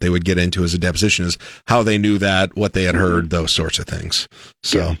crux of what they would get into as a deposition, is how they knew that, what they had heard, those sorts of things.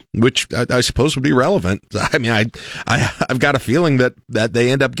 So, which I suppose would be relevant. I mean, I've got a feeling that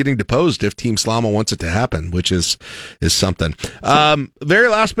they end up getting deposed if Team Slama wants it to happen, which is something. Very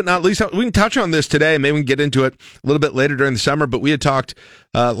last but not least, we can touch on this today. Maybe we can get into it a little bit later during the summer, but we had talked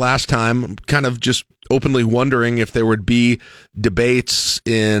last time, kind of just openly wondering if there would be debates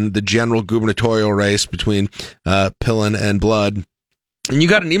in the general gubernatorial race between Pillen and Blood. And you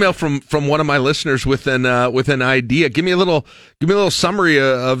got an email from one of my listeners with an idea. Give me a little summary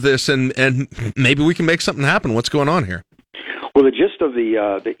of this, and maybe we can make something happen. What's going on here? Well, the gist of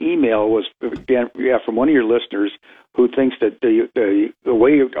the email was from one of your listeners who thinks that the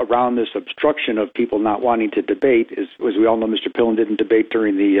way around this obstruction of people not wanting to debate is, as we all know, Mr. Pillen didn't debate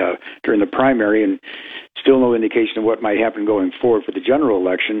during the primary, and still no indication of what might happen going forward for the general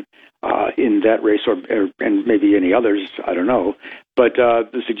election in that race, and maybe any others. I don't know. But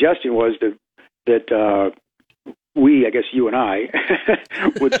the suggestion was that we, I guess you and I,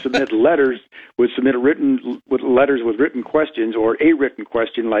 would submit letters with written questions, or a written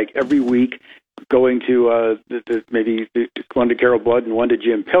question, like every week, going to maybe one to Carol Blood and one to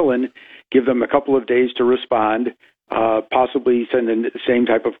Jim Pillen, give them a couple of days to respond, possibly send in the same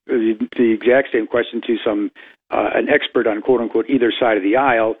type of the exact same question to an expert on quote unquote either side of the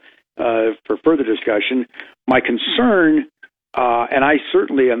aisle for further discussion. My concern. And I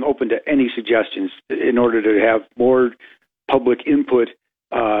certainly am open to any suggestions in order to have more public input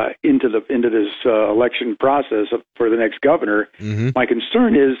into this election process for the next governor. Mm-hmm. My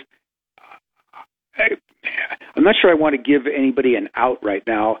concern is, I'm not sure I want to give anybody an out right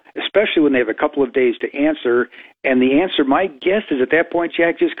now, especially when they have a couple of days to answer. And the answer, my guess is at that point,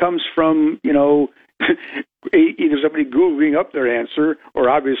 Jack, just comes from either somebody Googling up their answer, or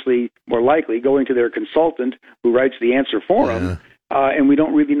obviously more likely going to their consultant who writes the answer for them. And we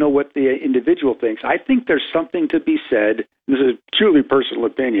don't really know what the individual thinks. I think there's something to be said. This is a truly personal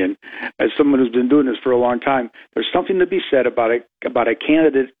opinion. As someone who's been doing this for a long time, there's something to be said about a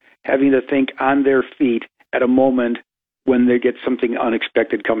candidate having to think on their feet at a moment when they get something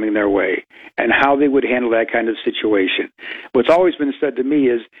unexpected coming their way, and how they would handle that kind of situation. What's always been said to me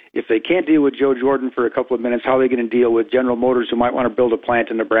is, if they can't deal with Joe Jordan for a couple of minutes, how are they going to deal with General Motors, who might want to build a plant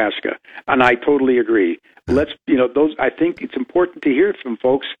in Nebraska? And I totally agree. I think it's important to hear from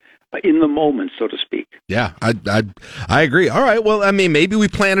folks in the moment, so to speak. Yeah, I agree. All right. Well, I mean, maybe we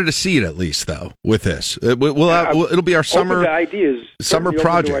planted a seed at least, though, with this. It'll be our summer ideas. Summer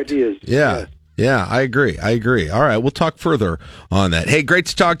project. Ideas. Yeah. Yeah, I agree. All right, we'll talk further on that. Hey, great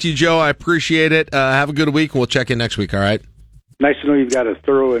to talk to you, Joe. I appreciate it. Have a good week, and we'll check in next week, all right? Nice to know you've got a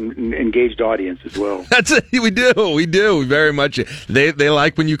thorough and engaged audience as well. That's it. We do very much. They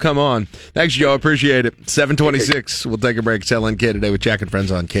like when you come on. Thanks, Joe. Appreciate it. 7:26. We'll take a break. It's LNK Today with Jack and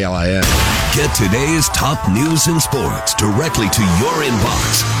Friends on KLIN. Get today's top news and sports directly to your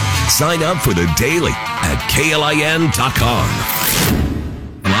inbox. Sign up for the Daily at KLIN.com.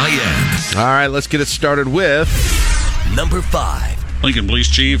 All right, let's get it started with number 5. Lincoln Police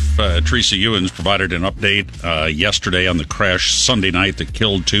Chief Teresa Ewens provided an update yesterday on the crash Sunday night that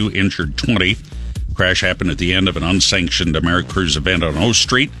killed 2, injured 20. Crash happened at the end of an unsanctioned AmeriCruise event on O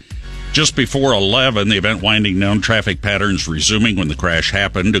Street. Just before 11, the event winding down, traffic patterns resuming when the crash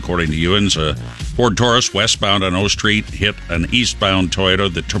happened. According to Ewens, a Ford Taurus westbound on O Street hit an eastbound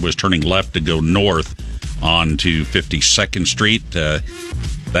Toyota that was turning left to go north onto 52nd Street.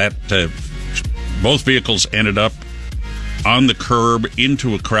 Both vehicles ended up on the curb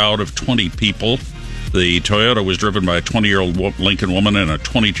into a crowd of 20 people. The Toyota was driven by a 20-year-old Lincoln woman and a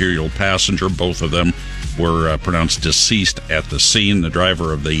 22-year-old passenger. Both of them were pronounced deceased at the scene. The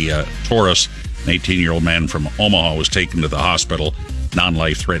driver of the Taurus, an 18-year-old man from Omaha, was taken to the hospital.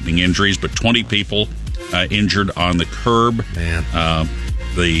 Non-life-threatening injuries, but 20 people injured on the curb. Man.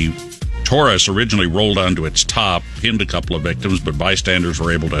 The Taurus originally rolled onto its top, pinned a couple of victims, but bystanders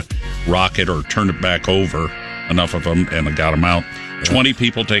were able to rock it or turn it back over, enough of them, and got them out. 20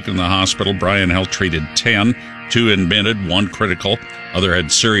 people taken to the hospital. Bryan Health treated 10. 2 admitted, 1 critical. Other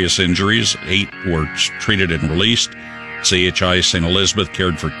had serious injuries. 8 were treated and released. CHI St. Elizabeth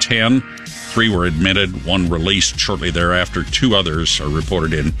cared for 10. 3 were admitted, 1 released shortly thereafter. 2 others are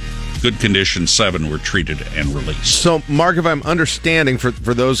reported in good condition. 7 were treated and released. So, Mark, if I'm understanding, for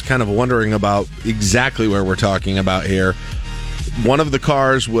those kind of wondering about exactly where we're talking about here, one of the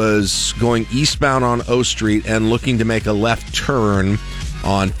cars was going eastbound on O Street and looking to make a left turn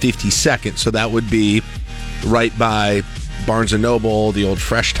on 52nd. So that would be right by Barnes & Noble, the old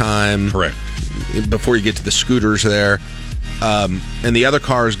Fresh Time. Correct. Before you get to the scooters there. And the other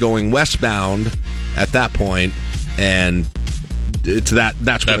car is going westbound at that point, and that's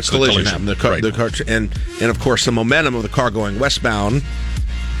where the collision happened. The car, and of course, the momentum of the car going westbound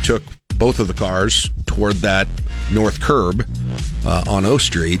took both of the cars toward that north curb on O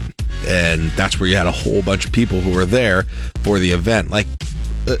Street, and that's where you had a whole bunch of people who were there for the event.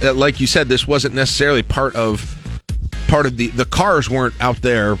 Like you said, this wasn't necessarily part of the cars weren't out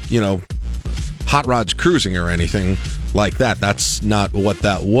there, hot rods cruising or anything like that. That's not what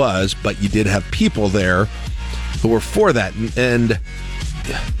that was, but you did have people there who were for that. And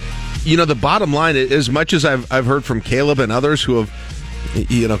the bottom line, as much as I've heard from Caleb and others who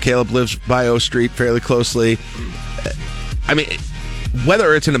have, Caleb lives by O Street fairly closely. I mean,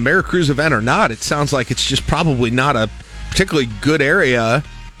 whether it's an AmeriCruise event or not, it sounds like it's just probably not a particularly good area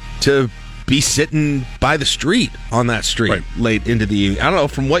to be sitting by the street on that street late into the evening. I don't know.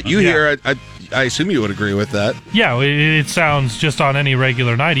 From what you hear, I assume you would agree with that. Yeah, it sounds just on any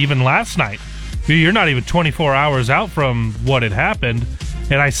regular night, even last night. You're not even 24 hours out from what had happened,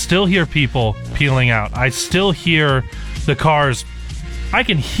 and I still hear people peeling out. I still hear the cars. I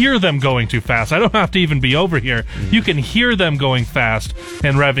can hear them going too fast. I don't have to even be over here. You can hear them going fast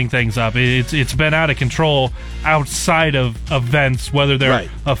and revving things up. It's been out of control outside of events, whether they're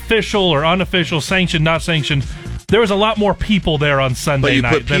official or unofficial, sanctioned, not sanctioned. There was a lot more people there on Sunday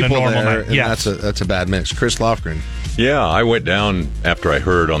night than a normal night. Yes. That's a bad mix. Chris Lofgren. Yeah, I went down after I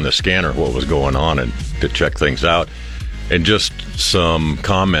heard on the scanner what was going on and to check things out. And just some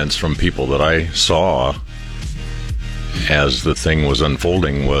comments from people that I saw as the thing was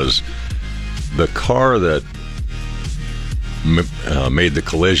unfolding was the car that made the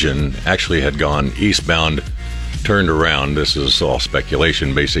collision actually had gone eastbound, turned around. This is all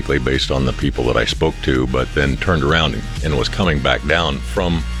speculation basically based on the people that I spoke to, but then turned around and was coming back down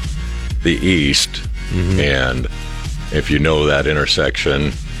from the east. And if you know that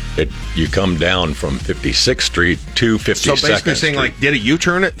intersection, you come down from 56th Street to 52nd Street. So basically saying, did a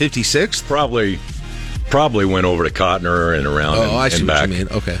U-turn at 56th? Probably went over to Cotner and around and back what you mean.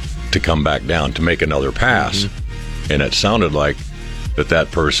 Okay. To come back down to make another pass. And it sounded like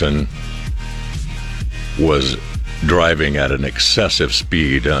that person was driving at an excessive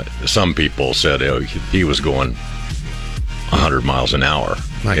speed. Some people said he was going 100 miles an hour.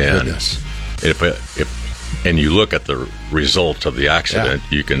 My goodness. And you look at the results of the accident,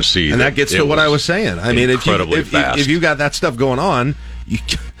 you can see. And that gets to what I was saying. I mean, if you got that stuff going on,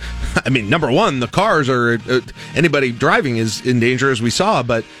 number one, the cars are anybody driving is in danger, as we saw.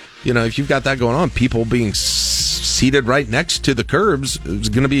 But if you've got that going on, people being seated right next to the curbs is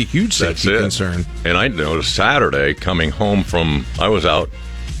going to be a huge safety concern. And I noticed Saturday coming home I was out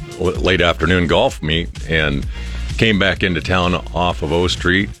late afternoon golf meet and came back into town off of O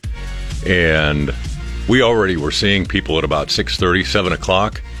Street, and we already were seeing people at about 6:30, 7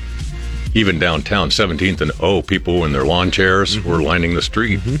 o'clock. Even downtown, 17th and people in their lawn chairs were lining the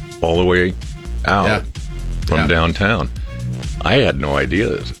street all the way out from downtown. I had no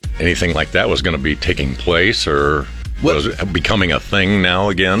idea anything like that was going to be taking place or was becoming a thing now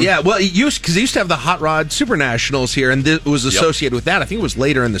again. Yeah, well, because they used to have the Hot Rod Super Nationals here, and it was associated with that. I think it was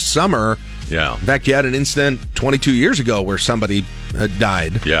later in the summer. Yeah. In fact, you had an incident 22 years ago where somebody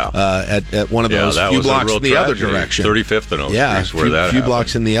died. At one of those few blocks in the other direction. 35th and a few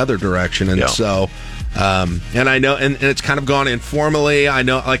blocks in the other direction, and so, and I know, and it's kind of gone informally. I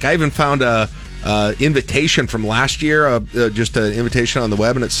know, I even found a invitation from last year, just an invitation on the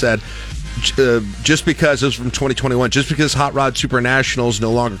web, and it said, just because, it was from 2021, just because Hot Rod Super Nationals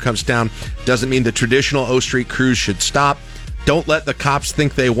no longer comes down doesn't mean the traditional O Street cruise should stop. Don't let the cops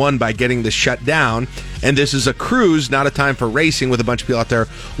think they won by getting this shut down. And this is a cruise, not a time for racing with a bunch of people out there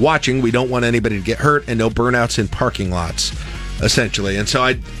watching. We don't want anybody to get hurt, and no burnouts in parking lots, essentially. And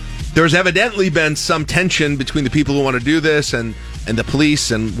so there's evidently been some tension between the people who want to do this and the police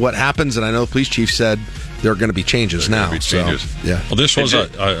and what happens. And I know the police chief said there are going to be changes now. Changes. So, yeah. Well, this was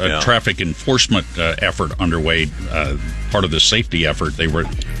a traffic enforcement effort underway, part of the safety effort. They were...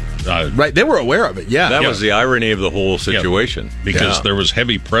 right, they were aware of it, yeah. That was the irony of the whole situation. Because there was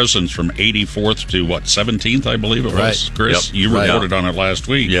heavy presence from 84th to, 17th, I believe it was, Chris? You reported on it last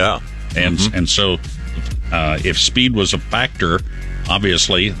week. Yeah. And so if speed was a factor,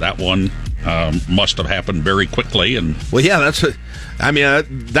 obviously that one must have happened very quickly. And well, yeah,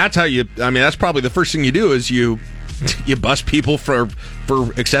 that's how you, that's probably the first thing you do is you bust people for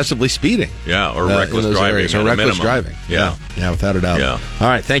excessively speeding. Yeah, or reckless driving. Or reckless driving. Yeah, without a doubt. Yeah. All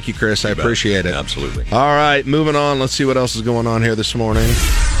right, thank you, Chris. I appreciate it. Absolutely. All right, moving on. Let's see what else is going on here this morning.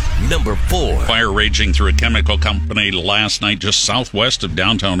 Number 4. Fire raging through a chemical company last night just southwest of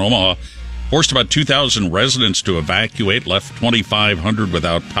downtown Omaha. Forced about 2,000 residents to evacuate, left 2,500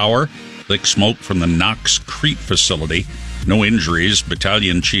 without power. Thick smoke from the Knox Crete facility. No injuries.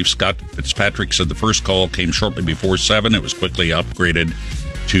 Battalion Chief Scott Fitzpatrick said the first call came shortly before 7. It was quickly upgraded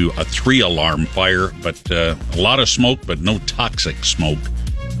to a 3-alarm fire, but a lot of smoke, but no toxic smoke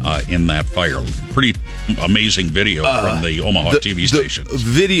in that fire. Pretty amazing video from the Omaha TV station.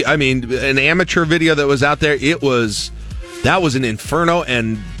 Video, an amateur video that was out there. That was an inferno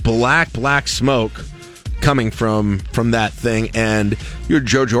and black smoke coming from that thing. And you heard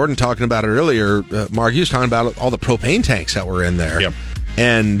Joe Jordan talking about it earlier. Mark, he was talking about all the propane tanks that were in there. Yep.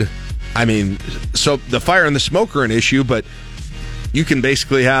 And so the fire and the smoke are an issue, but you can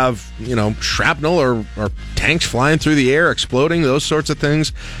basically have shrapnel or tanks flying through the air, exploding, those sorts of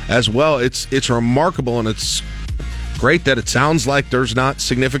things as well. It's remarkable, and it's great that it sounds like there's not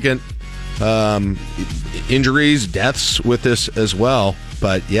significant injuries, deaths with this as well.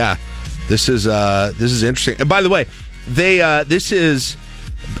 But yeah, this is interesting. And by the way, this is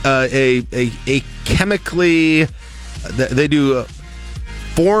a chemically, they do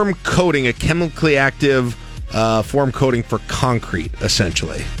form coating, a chemically active form coating for concrete,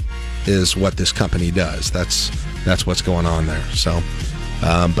 essentially, is what this company does. That's what's going on there. So,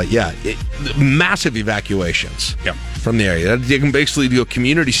 but yeah, massive evacuations from the area. You can basically do a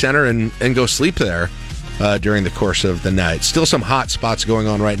community center and go sleep there during the course of the night. Still some hot spots going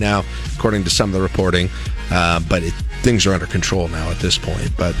on right now, according to some of the reporting, but things are under control now at this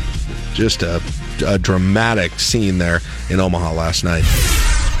point. But just a dramatic scene there in Omaha last night.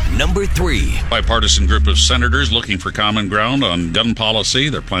 Number 3. Bipartisan group of senators looking for common ground on gun policy.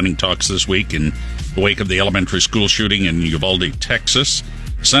 They're planning talks this week in the wake of the elementary school shooting in Uvalde, Texas.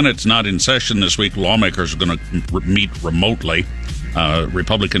 Senate's not in session this week. Lawmakers are going to meet remotely.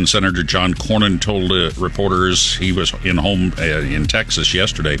 Republican Senator John Cornyn told reporters he was in Texas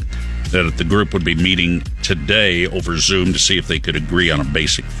yesterday that the group would be meeting today over Zoom to see if they could agree on a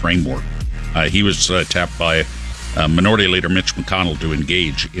basic framework. He was tapped by Minority Leader Mitch McConnell to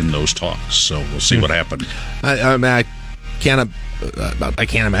engage in those talks. So we'll see what happens. I can't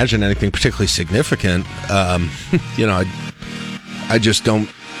imagine anything particularly significant. I just don't.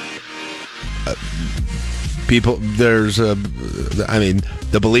 People, the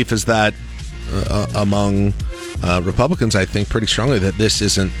belief is that among Republicans, I think pretty strongly that this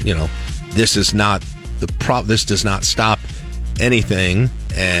isn't, this is not this does not stop anything,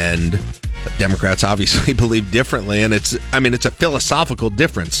 and Democrats obviously believe differently, and it's a philosophical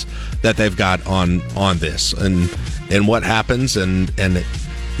difference that they've got on this and what happens, and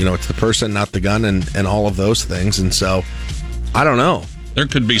it's the person, not the gun, and all of those things, and so I don't know. There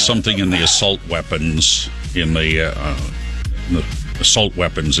could be something in the assault weapons. In the assault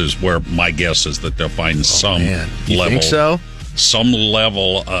weapons is where my guess is that they'll find some you level. Think so? Some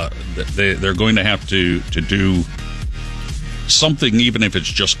level. They're going to have to do something, even if it's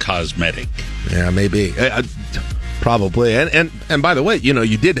just cosmetic. Yeah, maybe. Probably. And by the way,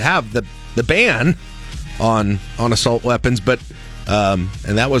 you did have the ban on assault weapons, but and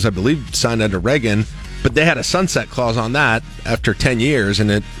that was, I believe, signed under Reagan. But they had a sunset clause on that after 10 years, and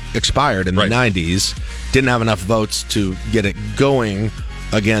it expired in the 90s. Didn't have enough votes to get it going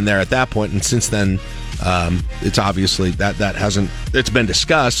again there at that point. And since then, it's obviously that hasn't, it's been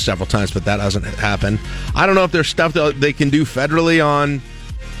discussed several times, but that hasn't happened. I don't know if there's stuff that they can do federally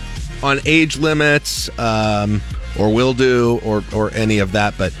on age limits or will do or any of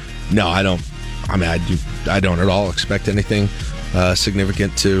that. But no, I don't I mean, I don't at all expect anything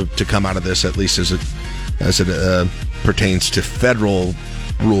significant to come out of this, at least as it pertains to federal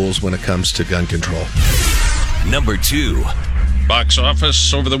rules when it comes to gun control. Number 2. Box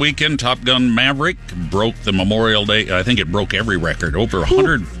office over the weekend, Top Gun Maverick broke the Memorial Day. I think it broke every record, over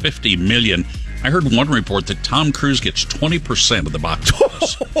 150 million. I heard one report that Tom Cruise gets 20% of the box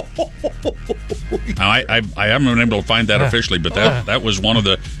office. Now, I haven't been able to find that officially, but that was one of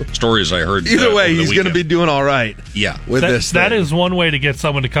the stories I heard. Either way, he's going to be doing all right. Yeah. With this that is one way to get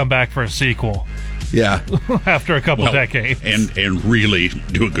someone to come back for a sequel. Yeah. After a couple decades. And really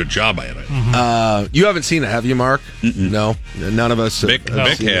do a good job at it. Mm-hmm. You haven't seen it, have you, Mark? Mm-mm. No. None of us Vic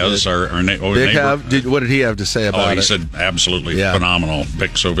has. Our neighbor. What did he have to say about it? He said absolutely phenomenal.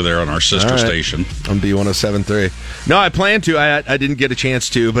 Vic's over there on our sister station. On B107.3. No, I plan to. I didn't get a chance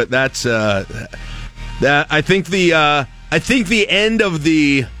to, but that's that. I think the end of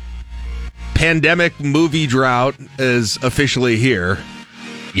the pandemic movie drought is officially here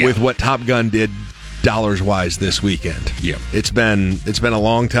with what Top Gun did dollars wise this weekend. Yeah. It's been a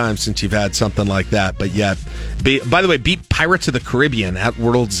long time since you've had something like that, but yet by the way, beat Pirates of the Caribbean at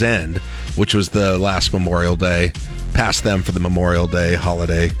World's End, which was the last Memorial Day. Past them for the Memorial Day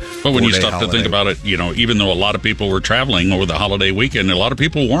holiday. But when you stop to think about it, even though a lot of people were traveling over the holiday weekend, a lot of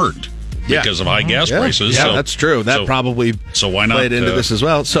people weren't because of high gas prices. Yeah, that's true. That probably why not played into this as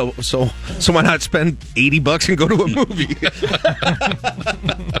well. So why not spend $80 and go to a movie?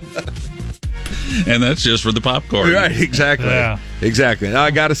 And that's just for the popcorn. Right, exactly. Yeah. Exactly. Now,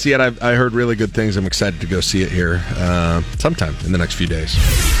 I got to see it. I heard really good things. I'm excited to go see it here sometime in the next few days.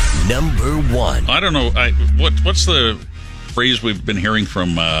 Number 1. I don't know. What's the phrase we've been hearing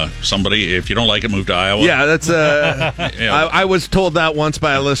from somebody? If you don't like it, move to Iowa. Yeah, that's. I was told that once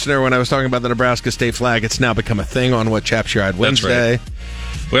by a listener when I was talking about the Nebraska state flag. It's now become a thing on What Chaps Your Eyed Wednesday. Right.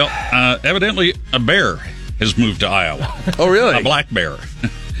 Well, evidently a bear has moved to Iowa. Oh, really? A black bear.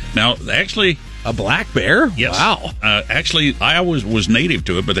 Now, actually... A black bear? Yes. Wow. Actually, Iowa was native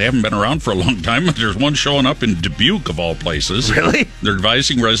to it, but they haven't been around for a long time. There's one showing up in Dubuque, of all places. Really? They're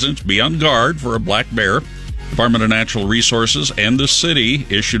advising residents be on guard for a black bear. Department of Natural Resources and the city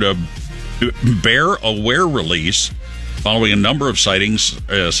issued a bear-aware release following a number of sightings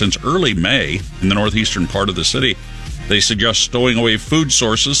since early May in the northeastern part of the city. They suggest stowing away food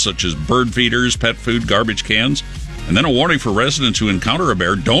sources such as bird feeders, pet food, garbage cans. And then a warning for residents who encounter a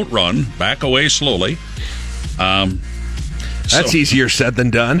bear: don't run, back away slowly. That's easier said than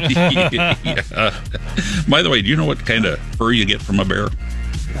done. Yeah. By the way, do you know what kind of fur you get from a bear?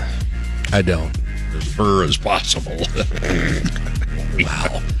 I don't. As fur as possible.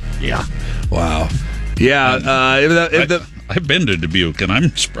 Wow. Yeah. Wow. Yeah. I've been to Dubuque, and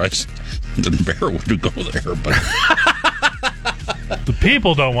I'm surprised the bear would go there, but... The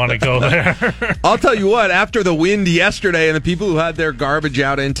people don't want to go there. I'll tell you what, after the wind yesterday and the people who had their garbage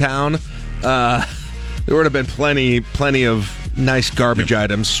out in town, there would have been plenty of nice garbage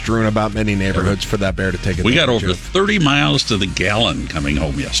items strewn about many neighborhoods for that bear to take advantage of. We got over 30 miles to the gallon coming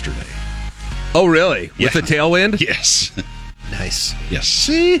home yesterday. Oh, really? With the tailwind? Yes. Nice. Yes.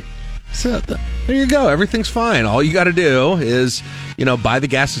 See? So there you go. Everything's fine. All you got to do is, buy the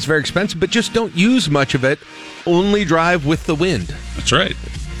gas. It's very expensive, but just don't use much of it. Only drive with the wind. That's right.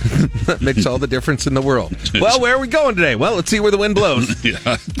 That makes all the difference in the world. Well, where are we going today? Well, let's see where the wind blows.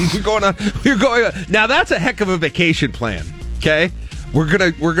 Yeah. We're going on. Now that's a heck of a vacation plan. Okay? We're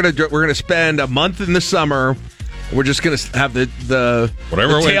gonna spend a month in the summer. We're just gonna have the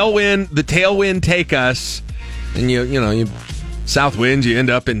tailwind take us, and you south winds, you end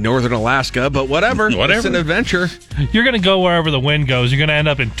up in northern Alaska, but whatever. It's an adventure. You're going to go wherever the wind goes. You're going to end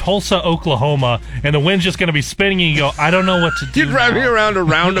up in Tulsa, Oklahoma, and the wind's just going to be spinning, and you go, I don't know what to do. You're driving around a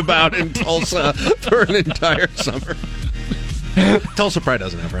roundabout in Tulsa for an entire summer. Tulsa probably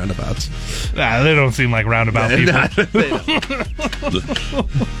doesn't have roundabouts. Nah, they don't seem like roundabout people.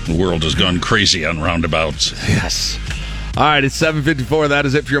 The world has gone crazy on roundabouts. Yes. All right, it's 7:54. That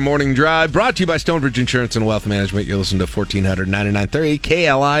is it for your morning drive. Brought to you by Stonebridge Insurance and Wealth Management. You listen to 1499.30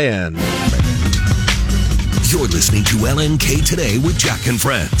 KLIN. You're listening to LNK Today with Jack and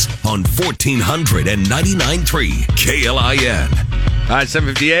Friends on 1499.3 KLIN. All right,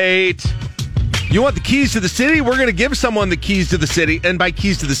 7:58. You want the keys to the city? We're going to give someone the keys to the city. And by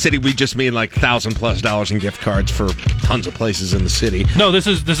keys to the city, we just mean like $1,000+ in gift cards for tons of places in the city. No, this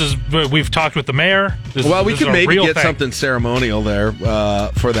is we've talked with the mayor. We could maybe get something ceremonial there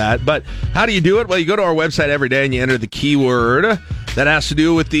for that. But how do you do it? Well, you go to our website every day and you enter the keyword that has to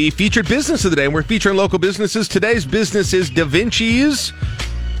do with the featured business of the day. And we're featuring local businesses. Today's business is Da Vinci's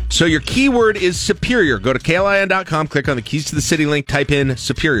So your keyword is Superior. Go to KLIN.com, click on the Keys to the City link, type in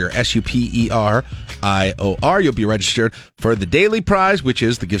Superior, SUPERIOR. You'll be registered for the daily prize, which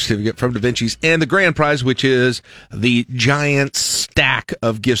is the gift certificate from Da Vinci's, and the grand prize, which is the giant stack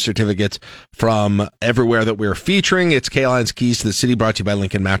of gift certificates from everywhere that we're featuring. It's KLIN's Keys to the City, brought to you by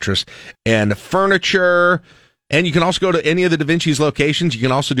Lincoln Mattress and Furniture. And you can also go to any of the Da Vinci's locations. You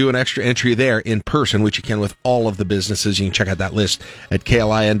can also do an extra entry there in person, which you can with all of the businesses. You can check out that list at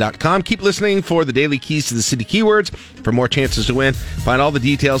KLIN.com. Keep listening for the daily Keys to the City keywords for more chances to win. Find all the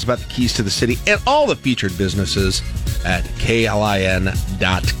details about the Keys to the City and all the featured businesses at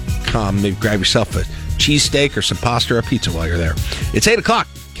KLIN.com. Maybe grab yourself a cheesesteak or some pasta or a pizza while you're there. It's 8 o'clock,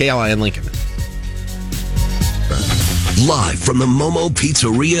 KLIN Lincoln. Live from the Momo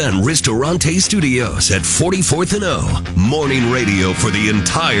Pizzeria and Ristorante Studios at 44th and O. Morning radio for the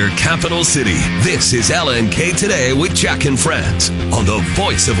entire capital city. This is LNK Today with Jack and Friends on the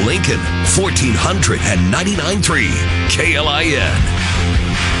voice of Lincoln, 1499.3 KLIN.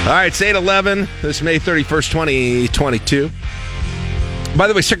 All right, it's 8:11. This is May 31st, 2022. By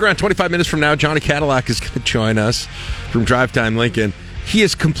the way, stick around. 25 minutes from now, Johnny Cadillac is going to join us from Drive Time Lincoln. He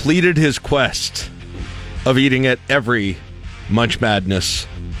has completed his quest of eating at every Munch Madness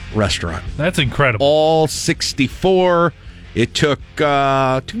restaurant. That's incredible. All 64. It took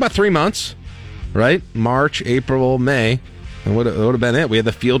about 3 months, right? March, April, May. And would have been it. We had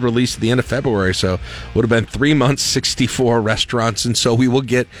the field release at the end of February, so would have been 3 months, 64 restaurants. And so we will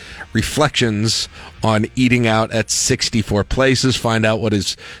get reflections on eating out at 64 places, find out what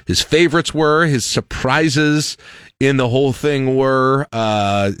his favorites were, his surprises in the whole thing were.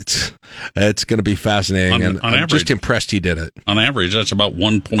 It's going to be fascinating, and I'm just impressed he did it. On average, that's about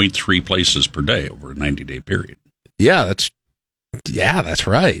 1.3 places per day over a 90-day period. Yeah, that's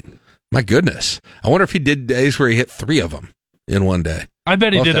right. My goodness. I wonder if he did days where he hit 3 of them in one day. I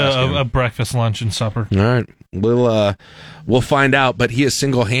bet he did a breakfast, lunch, and supper. All right. We'll find out, but he has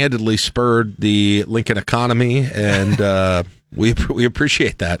single-handedly spurred the Lincoln economy, and we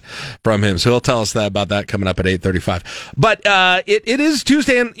appreciate that from him. So he'll tell us about that coming up at 8:35. But it is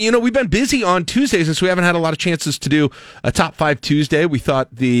Tuesday, and we've been busy on Tuesdays, and so we haven't had a lot of chances to do a Top 5 Tuesday. We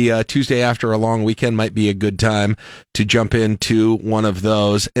thought the Tuesday after a long weekend might be a good time to jump into one of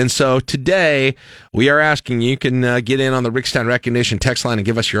those. And so today we are asking you can get in on the Rickstown Recognition text line and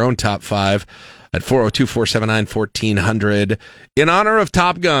give us your own Top 5 at 402-479-1400 in honor of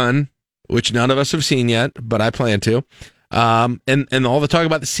Top Gun, which none of us have seen yet, but I plan to. And all the talk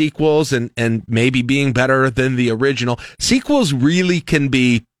about the sequels and maybe being better than the original. Sequels really can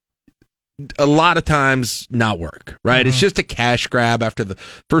be a lot of times not work, right? Mm-hmm. It's just a cash grab after the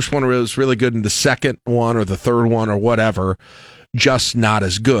first one was really good and the second one or the third one or whatever, just not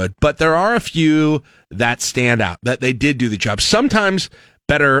as good. But there are a few that stand out, that they did do the job, sometimes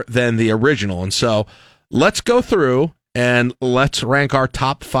better than the original. And so let's go through and let's rank our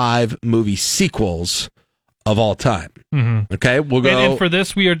top 5 movie sequels of all time. Mm-hmm. Okay, we'll go. And for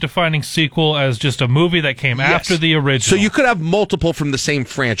this, we are defining sequel as just a movie that came after the original. So you could have multiple from the same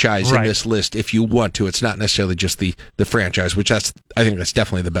franchise in this list if you want to. It's not necessarily just the franchise, which I think that's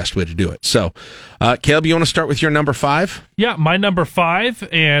definitely the best way to do it. So, Caleb, you want to start with your number 5? Yeah, my number 5,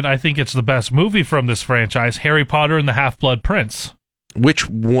 and I think it's the best movie from this franchise, Harry Potter and the Half-Blood Prince. Which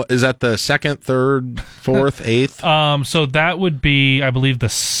one, is that the second, third, fourth, eighth? So that would be, I believe, the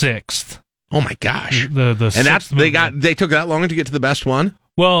 6th. Oh my gosh! The and they took that long to get to the best one.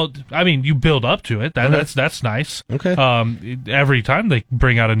 Well, I mean, you build up to it. That's nice. Okay. Every time they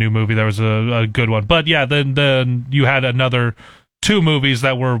bring out a new movie, there was a good one. But yeah, then you had another 2 movies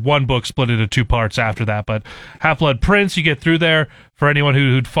that were one book split into 2 parts after that. But Half-Blood Prince, you get through there. For anyone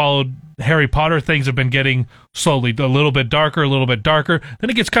who'd followed Harry Potter, things have been getting slowly a little bit darker. Then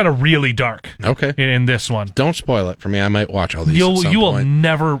it gets kind of really dark. Okay. In this one. Don't spoil it for me. I might watch all these. You will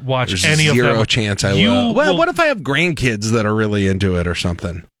never watch any of them. Zero chance I will. Well, what if I have grandkids that are really into it or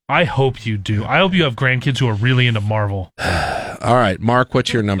something? I hope you do. I hope you have grandkids who are really into Marvel. All right, Mark,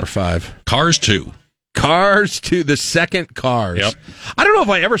 what's your number 5? Cars 2. Cars 2, the second Cars. Yep. I don't know if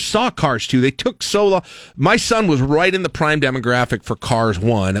I ever saw Cars 2. They took so long. My son was right in the prime demographic for Cars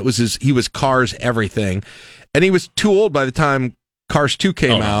 1. He was Cars everything. And he was too old by the time Cars 2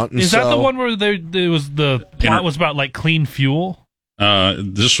 came out. And Is that the one where the plot was about like clean fuel?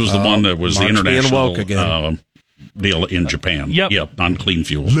 This was the one that was the international deal in Japan. Yep, on clean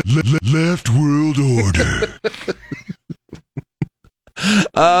fuel. Left World Order.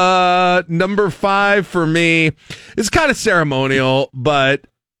 Number 5 for me is kind of ceremonial, but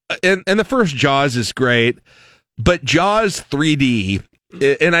and the first Jaws is great, but Jaws 3D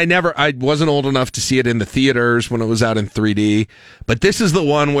and I wasn't old enough to see it in the theaters when it was out in 3D, but this is the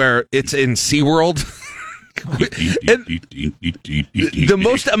one where it's in SeaWorld. And the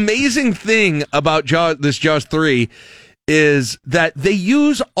most amazing thing about Jaws 3 is that they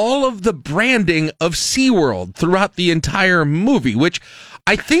use all of the branding of SeaWorld throughout the entire movie, which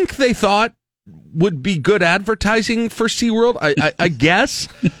I think they thought would be good advertising for SeaWorld, I guess.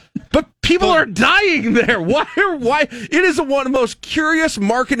 But people are dying there. Why? It is one of the most curious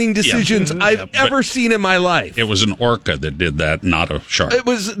marketing decisions I've ever seen in my life. It was an orca that did that, not a shark. It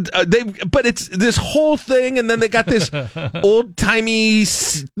was but it's this whole thing, and then they got this old timey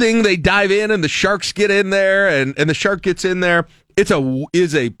thing. They dive in, and the sharks get in there, and the shark gets in there.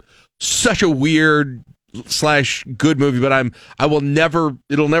 Such a weird / good movie, but it'll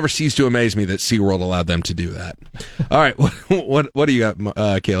never cease to amaze me that SeaWorld allowed them to do that. All right, what do you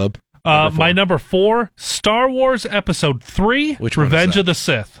got, Caleb? My number 4, Star Wars Episode 3, Revenge of the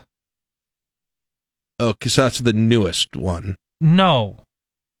Sith. Okay, so that's the newest one. No.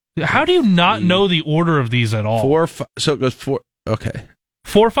 How do you not know the order of these at all? So it goes 4. Okay.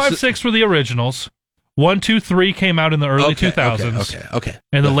 4, 5, 6 were the originals. 1, 2, 3 came out in the early 2000s. Okay.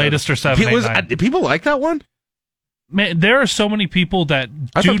 And the latest are 7, 8, 9. Did people like that one? Man, there are so many people that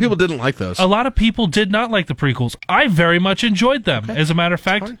I thought people didn't like those. A lot of people did not like the prequels. I very much enjoyed them. Okay. As a matter of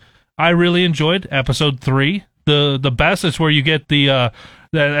fact, I really enjoyed Episode 3. The best is where you get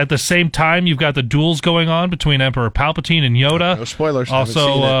at the same time you've got the duels going on between Emperor Palpatine and Yoda. No spoilers.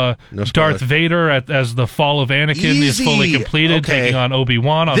 Also, Darth Vader as the fall of Anakin is fully completed, taking on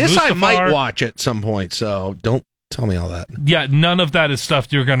Obi-Wan on This Mustafar. I might watch at some point, so don't tell me all that. Yeah, none of that is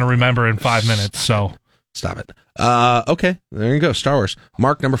stuff you're going to remember in 5 minutes. So stop it. Okay, there you go. Star Wars.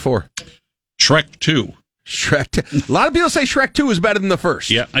 Mark, number 4. Shrek 2. A lot of people say Shrek 2 is better than the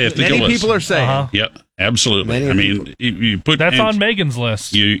first. Yeah, I think many people are saying. Yeah, absolutely. I mean, you put that's on Megan's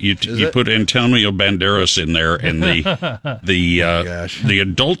list. You put Antonio Banderas in there, and the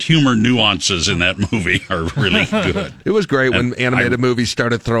adult humor nuances in that movie are really good. It was great when animated movies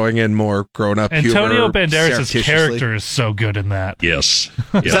started throwing in more grown-up humor. Antonio Banderas' character is so good in that. Yes.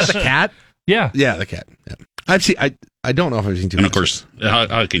 Is that the cat? Yeah, the cat. Yeah. I've seen. I don't know if I've seen too. And of course,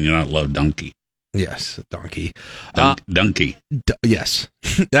 how can you not love Donkey? Yes, Donkey. Donkey. Yes,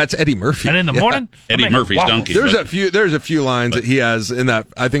 that's Eddie Murphy. And in the morning, Eddie Murphy's Donkey. There's a few lines that he has in that.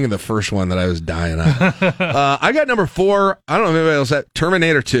 I think in the first one that I was dying at. I got number 4. I don't know if anybody else had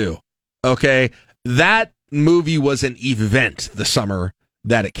Terminator 2. Okay, that movie was an event the summer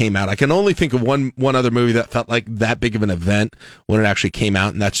that it came out. I can only think of one other movie that felt like that big of an event when it actually came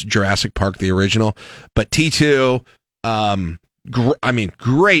out, and that's Jurassic Park, the original. But T2.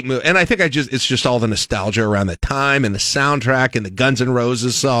 Great movie, and I think it's just all the nostalgia around the time and the soundtrack and the Guns N'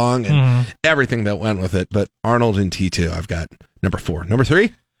 Roses song and everything that went with it. But Arnold and T2, I've got number 4. Number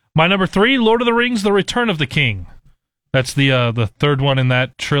 3? My number 3, Lord of the Rings: The Return of the King. That's the third one in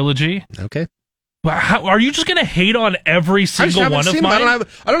that trilogy. Okay. Are you just going to hate on every single one of mine? I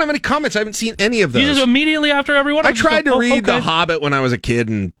don't have any comments. I haven't seen any of those. You just immediately after every one. I tried to read The Hobbit when I was a kid,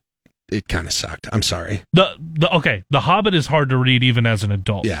 and it kind of sucked. I'm sorry. The Hobbit is hard to read even as an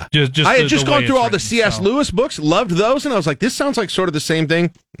adult. Yeah, I had just gone through all the C.S. Lewis books, loved those, and I was like, this sounds like sort of the same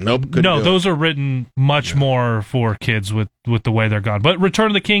thing. Nope. Those are written much more for kids with the way they're gone. But Return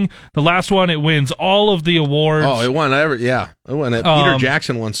of the King, the last one, it wins all of the awards. Oh, it won. It won. Peter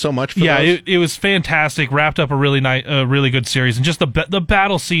Jackson won so much for those. It was fantastic. Wrapped up a really nice, really good series, and just the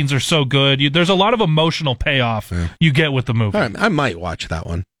battle scenes are so good. There's a lot of emotional payoff you get with the movie. All right, I might watch that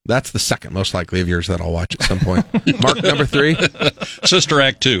one. That's the second most likely of yours that I'll watch at some point. Mark, number 3? Sister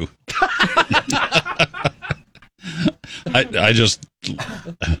Act 2.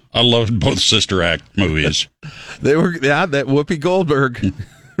 I loved both Sister Act movies. They were, that Whoopi Goldberg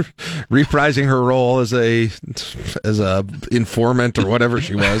reprising her role as a informant or whatever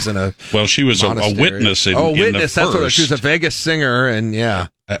she was in a she was a witness in witness. In the that's what she was, a Vegas singer, and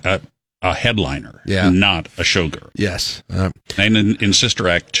a headliner, not a showgirl. Yes. And in Sister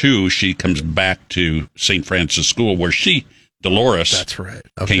Act 2, she comes back to St. Francis School, where Dolores, that's right,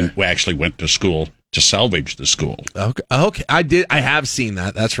 actually went to school to salvage the school. Okay. I have seen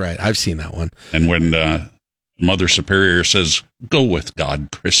that. That's right. I've seen that one. And when Mother Superior says, "Go with God,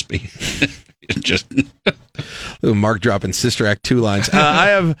 Crispy," just Mark dropping Sister Act 2 lines. I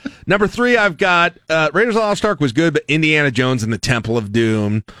have number 3. I've got Raiders of the Lost Ark was good, but Indiana Jones and the Temple of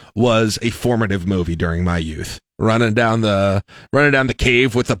Doom was a formative movie during my youth. Running down the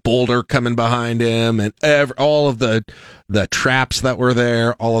cave with the boulder coming behind him, and all of the traps that were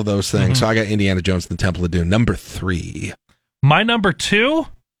there, all of those things. So I got Indiana Jones and the Temple of Doom. Number 3. My number 2,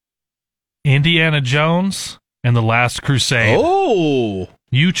 Indiana Jones and The Last Crusade. Oh,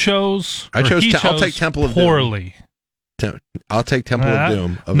 you chose. I chose. He I'll take Temple of poorly. Doom. I'll take Temple of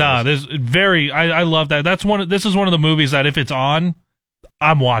Doom. There's very. I love that. This is one of the movies that if it's on,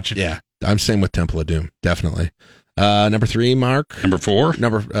 I'm watching. Yeah, I'm same with Temple of Doom. Definitely. Number 3, Mark. Number 4.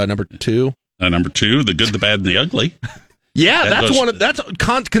 Number 2. Number 2, The Good, the Bad, and the Ugly. Yeah,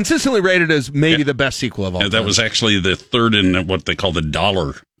 that's consistently rated as maybe the best sequel of all time. That was actually the third in what they call the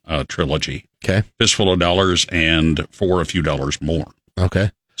dollar trilogy. Okay. Fistful of Dollars and For a Few Dollars More. Okay.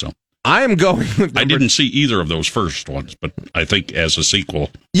 So I am going with I didn't see either of those first ones, but I think as a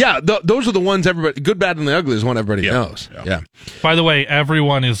sequel. Yeah, those are the ones everybody, Good, Bad, and the Ugly is one everybody knows. Yeah. By the way,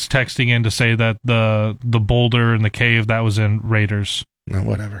 everyone is texting in to say that the boulder and the cave that was in Raiders. No,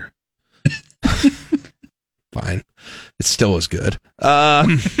 whatever. Fine. It still was good.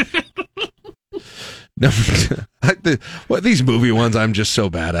 These movie ones I'm just so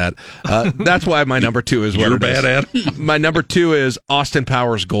bad at. That's why my number 2 is what you're bad at. My number 2 is Austin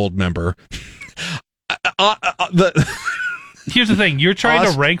Powers Goldmember. Here's the thing: you're trying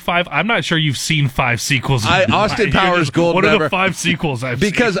to rank 5. I'm not sure you've seen 5 sequels. Austin Powers Goldmember. What are the 5 sequels I've seen?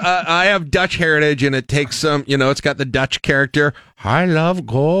 Because I have Dutch heritage, and it takes some. It's got the Dutch character. I love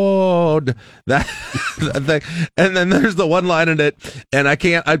gold. That thing, and then there's the one line in it, and I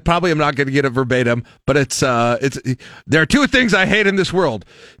probably am not going to get it verbatim, but it's. There are 2 things I hate in this world: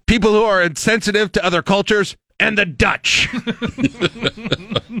 people who are insensitive to other cultures, and the Dutch.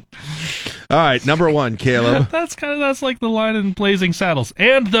 All right, number 1, Caleb. That's like the line in Blazing Saddles,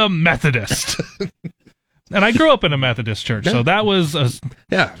 and the Methodist. And I grew up in a Methodist church, so that was a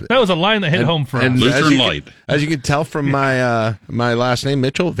line that hit home for us. Lutheran Light. As you can tell from my my last name,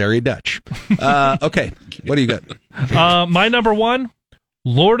 Mitchell, very Dutch. Okay, what do you got? My number 1,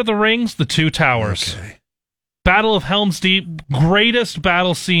 Lord of the Rings: The Two Towers. Okay. Battle of Helm's Deep, greatest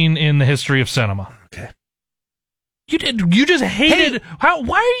battle scene in the history of cinema. Okay. You just hated. Why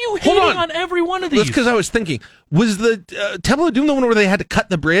are you hating on every one of these? That's because I was thinking, was the Temple of Doom the one where they had to cut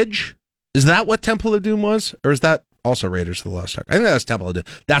the bridge? Is that what Temple of Doom was? Or is that also Raiders of the Lost Ark? I think that's Temple of Doom.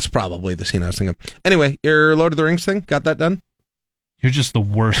 That's probably the scene I was thinking of. Anyway, your Lord of the Rings thing, got that done? You're just the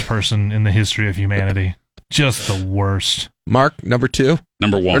worst person in the history of humanity. Just the worst. Mark, number 2?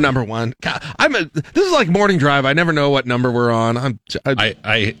 Number 1. Or number 1. God, this is like morning drive. I never know what number we're on.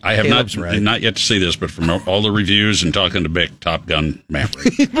 I have not yet to see this, but from all the reviews and talking to Bick, Top Gun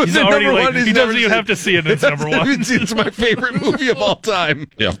Maverick. He doesn't even have to see it. It's number 1. It's my favorite movie of all time.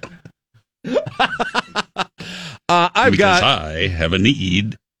 Yeah. I have a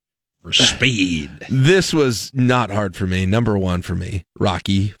need for speed. This was not hard for me. Number 1 for me,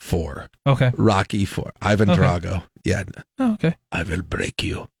 Rocky 4. Okay. Rocky 4. Ivan Drago. Yeah. Oh, okay. I will break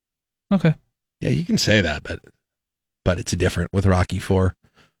you. Okay. Yeah, you can say that, but it's different with Rocky 4.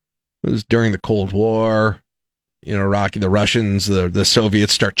 It was during the Cold War. Rocky, the Russians, the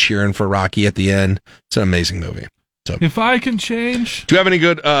Soviets start cheering for Rocky at the end. It's an amazing movie. So, if I can change, do you have any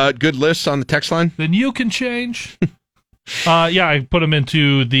good lists on the text line? Then you can change. Yeah, I put them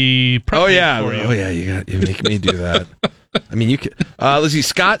into the prep for you. You make me do that. I mean, you can. Let's see.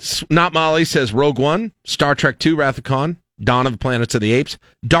 Scott, not Molly, says Rogue One, Star Trek 2, Wrath of Khan, Dawn of the Planets of the Apes,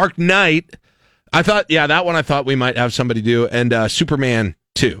 Dark Knight. That one I thought we might have somebody do, and Superman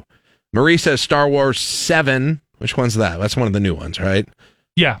 2. Marie says Star Wars 7. Which one's that? That's one of the new ones, right?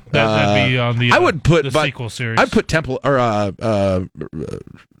 Yeah, that'd be on the. I would put the sequel series. I'd put Temple or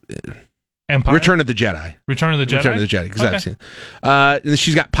Empire? Return of the Jedi. Return of the Jedi, exactly. Okay.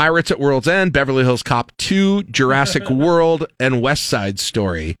 She's got Pirates at World's End, Beverly Hills Cop 2, Jurassic World, and West Side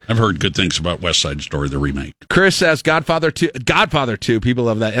Story. I've heard good things about West Side Story, the remake. Chris says Godfather 2, people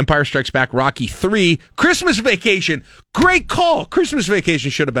love that. Empire Strikes Back, Rocky 3, Christmas Vacation. Great call. Christmas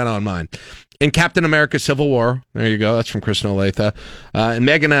Vacation should have been on mine. And Captain America Civil War. There you go. That's from Chris Nolatha. And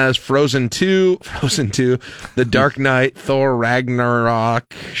Megan has Frozen 2, The Dark Knight, Thor Ragnarok,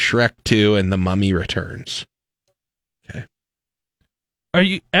 Shrek 2, and The Mummy Returns. Okay. Are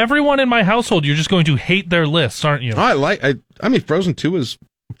you everyone in my household? You're just going to hate their lists, aren't you? I mean, Frozen 2 is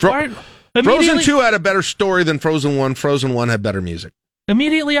Frozen 2 had a better story than Frozen 1. Frozen 1 had better music.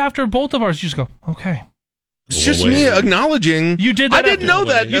 Immediately after both of ours, you just go, okay. It's just me acknowledging. You did that. I didn't know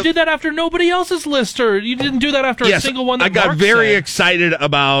that. You did that after nobody else's list, or you didn't do that after a single one that I got Mark very said. excited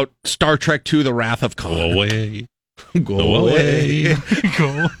about Star Trek II, The Wrath of Khan. Go away. Go away.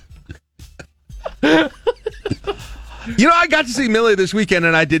 Go. I got to see Millie this weekend,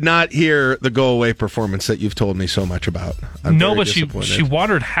 and I did not hear the Go Away performance that you've told me so much about. But she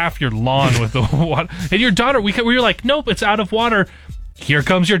watered half your lawn with the water. And your daughter, we were like, nope, it's out of water. Here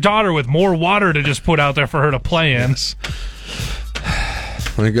comes your daughter with more water to just put out there for her to play in. Yes.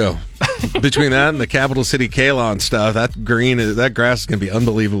 Let me go. Between that and the Capital City Kalon stuff, that grass is going to be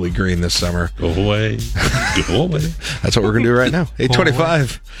unbelievably green this summer. Go away. Go away. That's what we're going to do right now.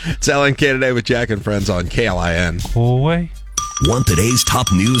 8:25. It's LNK Today with Jack and Friends on KLIN. Go away. Want today's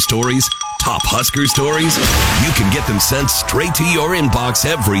top news stories? Top Husker stories? You can get them sent straight to your inbox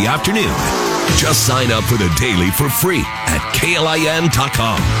every afternoon. Just sign up for the Daily for free at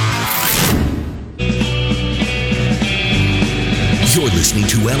KLIN.com. You're listening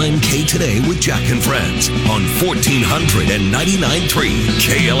to LNK Today with Jack and Friends on 1499.3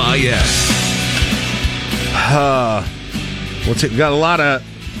 KLIN. We got a lot of...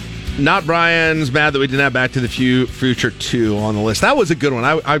 Not Brian's mad that we didn't have Back to the Future 2 on the list. That was a good one.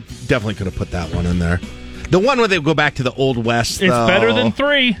 I definitely could have put that one in there. The one where they go back to the Old West, It's better than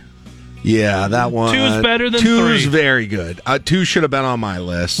 3. Yeah, that one. 2's better than 3. 2's very good. 2 should have been on my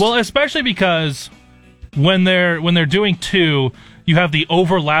list. Well, especially because when they're doing 2, you have the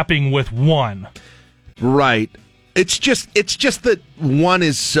overlapping with 1. Right. It's just that 1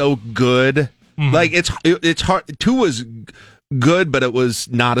 is so good. Mm-hmm. Like it's hard. 2 was good, but it was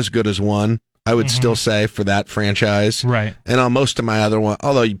not as good as 1. I would still say for that franchise. Right. And on most of my other one,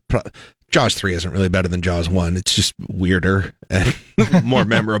 although Jaws 3 isn't really better than Jaws 1. It's just weirder and more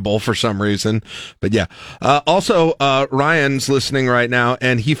memorable for some reason. But yeah. Also, Ryan's listening right now,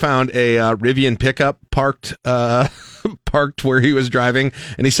 and he found a Rivian pickup parked where he was driving,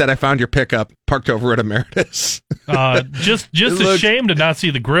 and he said, "I found your pickup parked over at Emeritus." Just a shame to not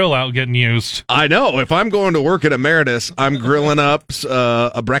see the grill out getting used. I know. If I'm going to work at Emeritus, I'm grilling up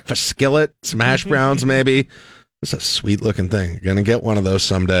a breakfast skillet, some hash browns maybe. It's a sweet-looking thing. Going to get one of those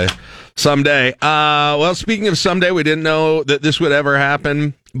someday. Well, speaking of someday, we didn't know that this would ever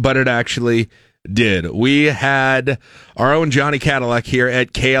happen, but it actually did. We had our own Johnny Cadillac here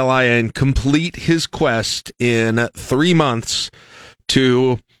at KLIN complete his quest in 3 months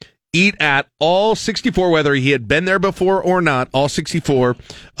to eat at all 64, whether he had been there before or not, all 64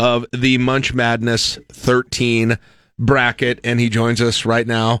 of the Munch Madness 13 bracket, and he joins us right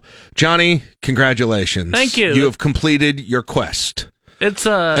now. Johnny, congratulations. Thank you. You have completed your quest. It's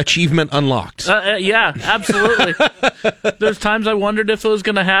achievement unlocked. Yeah, absolutely. There's times I wondered if it was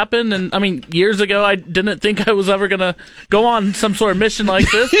going to happen, and I mean, years ago I didn't think I was ever going to go on some sort of mission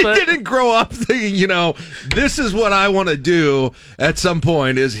like this. You but didn't grow up thinking, this is what I want to do at some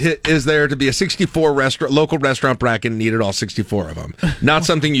point. Is there to be a 64 local restaurant bracket and eat at all 64 of them? Not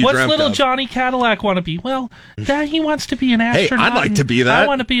something you dreamt of. What's little Johnny Cadillac want to be? Well, Dad, he wants to be an astronaut. Hey, I'd like to be that. I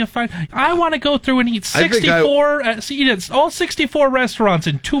want to be a fighter. I want to go through and eat 64. Eat all 64 restaurants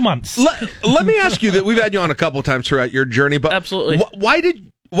in 2 months. Let me ask you that we've had you on a couple times throughout your journey, but absolutely, why did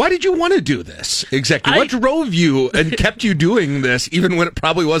you want to do this exactly? What drove you and kept you doing this, even when it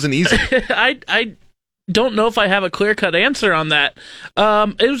probably wasn't easy? I don't know if I have a clear-cut answer on that.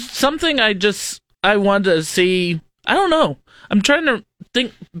 It was something I wanted to see. I don't know. I'm trying to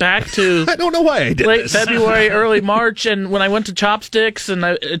think back to I don't know why I did late this. February, early March, and when I went to Chopsticks and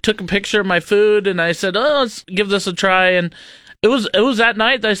I took a picture of my food and I said, "Oh, let's give this a try." And it was that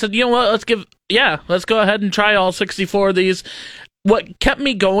night that I said, "You know what? Let's go ahead and try all 64 of these." What kept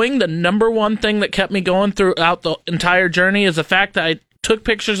me going, the number one thing that kept me going throughout the entire journey, is the fact that I took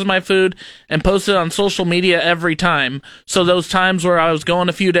pictures of my food and posted on social media every time. So those times where I was going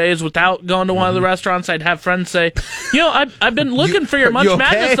a few days without going to one of the restaurants, I'd have friends say, I've been looking for your Munch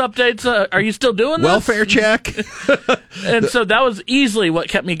Madness updates. Are you still doing this? Welfare check. And so that was easily what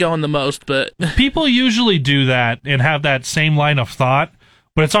kept me going the most. But people usually do that and have that same line of thought,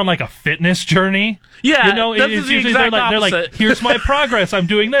 but it's on like a fitness journey. Yeah, it's usually they're like, "Here's my progress. I'm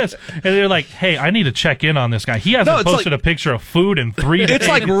doing this," and they're like, "Hey, I need to check in on this guy. He hasn't posted a picture of food in 3 days." It's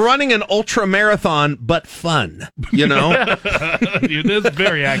like running an ultra marathon, but fun. It is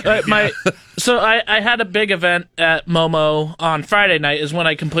very accurate. So I had a big event at Momo on Friday night is when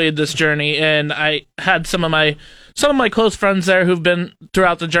I completed this journey, and I had some of my close friends there who've been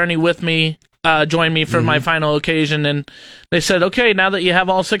throughout the journey with me. Join me for my final occasion, and they said, "Okay, now that you have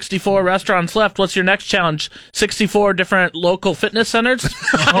all 64 restaurants left, what's your next challenge? 64 different local fitness centers?"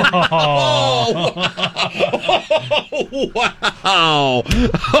 Wow!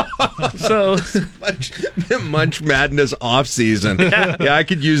 So Munch Madness off season. Yeah, I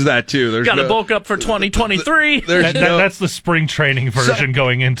could use that too. Got to bulk up for 2023. That's the spring training version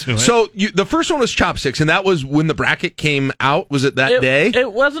going into it. So the first one was Chopsticks, and that was when the bracket came out. Was it that day?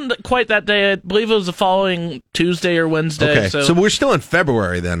 It wasn't quite that day. I believe it was the following Tuesday or Wednesday. Okay, so we're still in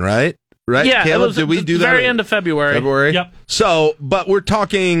February then, right? Right? Yeah, Caleb, it was did we do the that? Very end of February. Yep. So, but we're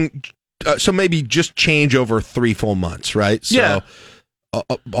talking, so maybe just change over 3 full months, right? So, yeah.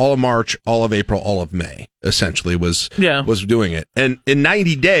 all of March, all of April, all of May, essentially was doing it. And in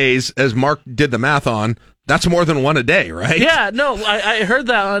 90 days, as Mark did the math on, that's more than one a day, right? Yeah, no, I heard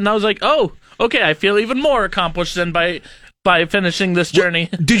that and I was like, oh, okay, I feel even more accomplished than by finishing this journey.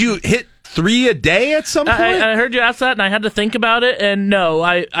 Did you hit 3 a day at some point? I heard you ask that, and I had to think about it. And no,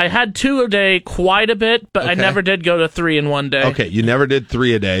 I had 2 a day quite a bit, but I never did go to 3 in one day. Okay, you never did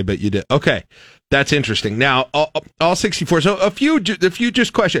 3 a day, but you did. Okay, that's interesting. Now, all 64. So a few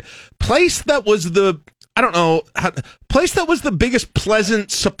just question. Place that was place that was the biggest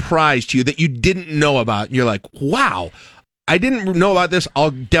pleasant surprise to you that you didn't know about. And you're like, wow. I didn't know about this.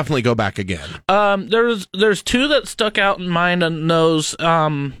 I'll definitely go back again. There's 2 that stuck out in mind on those.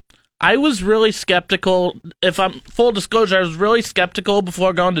 I was really skeptical. If I'm full disclosure, I was really skeptical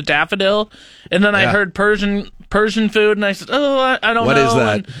before going to Daffodil, and then I heard Persian food, and I said, "Oh, I don't know." What is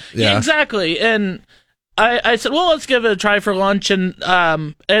that? And, yeah, exactly. And I said, "Well, let's give it a try for lunch." And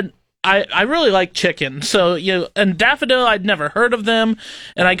I really like chicken, so and Daffodil, I'd never heard of them,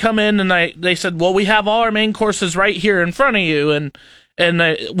 and I come in and they said, "Well, we have all our main courses right here in front of you," and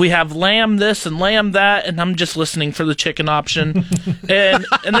we have lamb this and lamb that, and I'm just listening for the chicken option. and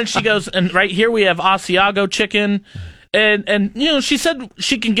then she goes, and right here we have Asiago chicken. And she said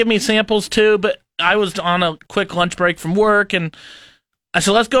she can give me samples too, but I was on a quick lunch break from work, and I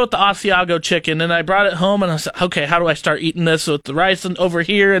said, let's go with the Asiago chicken. And I brought it home, and I said, okay, how do I start eating this? So with the rice over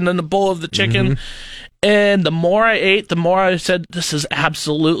here, and then the bowl of the chicken. And the more I ate, the more I said, this is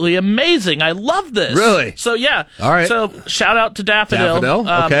absolutely amazing. I love this. Really? So, yeah. All right. So, shout out to Daffodil.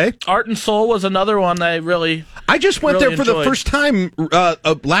 Okay. Art and Soul was another one that I just went really there for the first time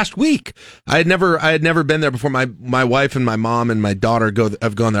last week. I had never been there before. My wife and my mom and my daughter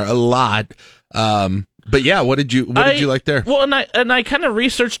have gone there a lot. But yeah, what did you like there? Well, and I kind of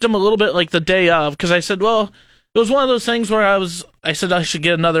researched them a little bit like the day of, because I said, well, it was one of those things where I said I should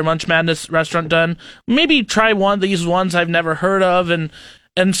get another Munch Madness restaurant done. Maybe try one of these ones I've never heard of, and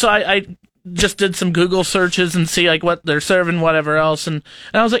so I just did some Google searches and see like what they're serving, whatever else, and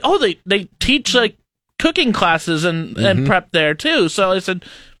I was like, oh, they teach like cooking classes and prep there too. So I said,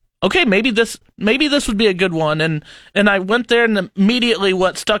 okay, maybe this would be a good one, and I went there, and immediately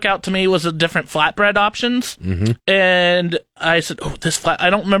what stuck out to me was the different flatbread options, and I said, oh, this I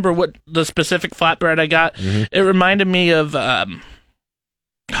don't remember what the specific flatbread I got. It reminded me of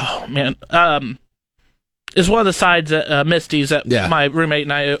it's one of the sides at Misty's that my roommate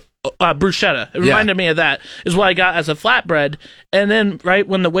and I bruschetta. It reminded me of that. Is what I got as a flatbread, and then right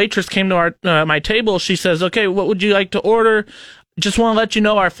when the waitress came to my table, she says, okay, what would you like to order? Just want to let you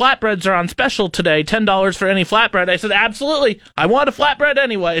know our flatbreads are on special today, $10 for any flatbread. I said, absolutely. I want a flatbread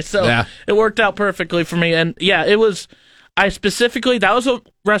anyway. So it worked out perfectly for me. And yeah, that was a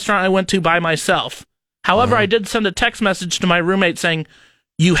restaurant I went to by myself. However, I did send a text message to my roommate saying,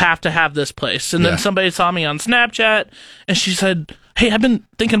 you have to have this place. And then somebody saw me on Snapchat, and she said, hey, I've been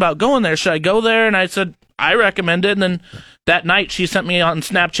thinking about going there. Should I go there? And I said, I recommend it. And then that night she sent me on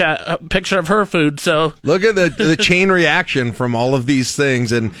Snapchat a picture of her food. So look at the chain reaction from all of these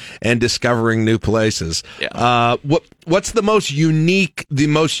things and discovering new places. Yeah. What's the most unique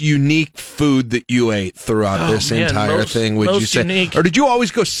food that you ate throughout this entire thing? Would you say, unique. Or did you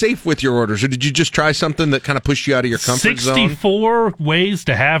always go safe with your orders, or did you just try something that kind of pushed you out of your comfort 64 ways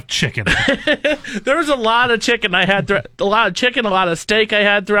to have chicken. There was a lot of chicken I had, a lot of steak I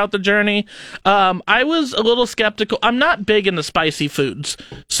had throughout the journey. I was a little skeptical. I'm not big into spicy foods,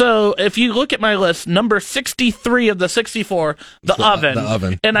 so if you look at my list, number 63 of the 64, the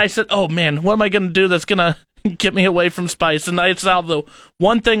oven. And I said, oh man, what am I going to do that's going to get me away from spice? And I saw the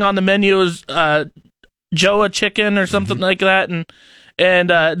one thing on the menu is Joa chicken or something like that, and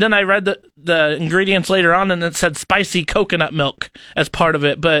then I read the ingredients later on, and it said spicy coconut milk as part of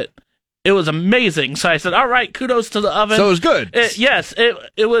it, but it was amazing. So I said, all right, kudos to the oven. So it was good.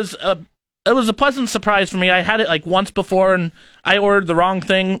 It was a pleasant surprise for me. I had it like once before, and I ordered the wrong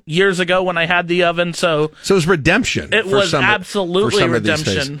thing years ago when I had the oven. So it was redemption. It was absolutely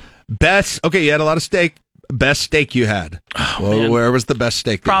redemption. You had a lot of steak. Best steak you had? Where was the best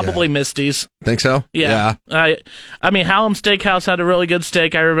steak? Probably Misty's. Think so? Yeah. I mean, Hallam Steakhouse had a really good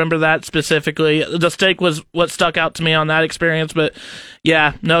steak. I remember that specifically. The steak was what stuck out to me on that experience. But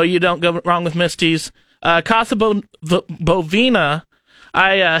yeah, no, you don't go wrong with Misty's. Casa Bovina,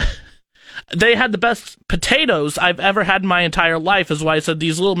 they had the best potatoes I've ever had in my entire life, is why I said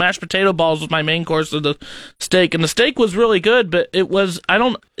these little mashed potato balls was my main course of the steak. And the steak was really good, but it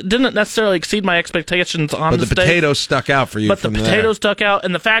didn't necessarily exceed my expectations on the steak. But the potatoes stuck out for you. But the potatoes stuck out,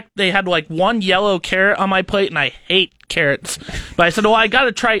 and the fact they had like one yellow carrot on my plate, and I hate carrots. But I said, well, I got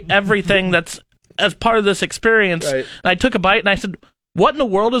to try everything that's as part of this experience. Right. And I took a bite, and I said, what in the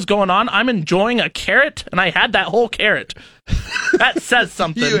world is going on? I'm enjoying a carrot, and I had that whole carrot. That says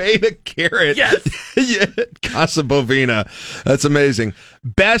something. You ate a carrot. Yes. Yeah, Casa Bovina. That's amazing.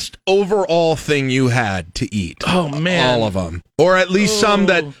 Best overall thing you had to eat. Oh man, all of them, or at least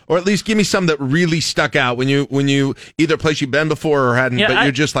or at least give me some that really stuck out when you either place you've been before or hadn't. Yeah, but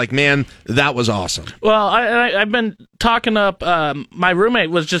you're just like, man, that was awesome. Well, I've been talking up. My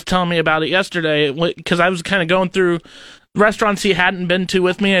roommate was just telling me about it yesterday because I was kind of going through restaurants he hadn't been to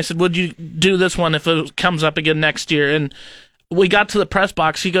with me. I said, would you do this one if it comes up again next year? And we got to the press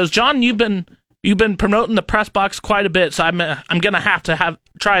box. He goes, John, you've been promoting the press box quite a bit, so I'm gonna have to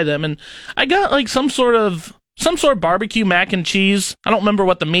try them. And I got like some sort of barbecue mac and cheese. I don't remember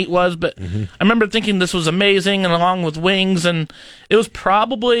what the meat was, but I remember thinking this was amazing, and along with wings, and it was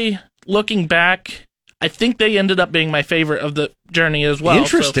probably, looking back, I think they ended up being my favorite of the journey as well.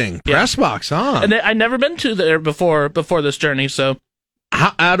 Interesting. So, yeah. Press box, huh? And I never been to there before this journey. So,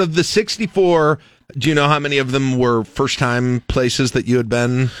 out of the 64, do you know how many of them were first-time places that you had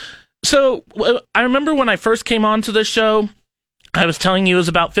been? So I remember when I first came on to this show, I was telling you it was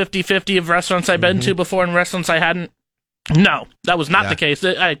about 50-50 of restaurants I've been to before and restaurants I hadn't. No, that was not the case.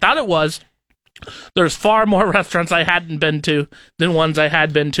 I thought it was. There's far more restaurants I hadn't been to than ones I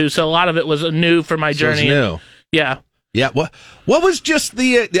had been to, so a lot of it was new for my journey. New. Yeah. Yeah. What was just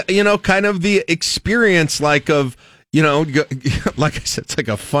the kind of the experience like of, like I said, it's like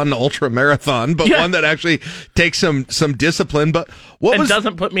a fun ultra marathon, but one that actually takes some discipline. But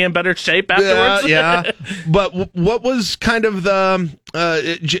doesn't put me in better shape afterwards. Yeah. But what was kind of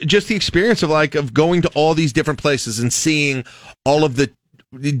the just the experience of going to all these different places and seeing all of the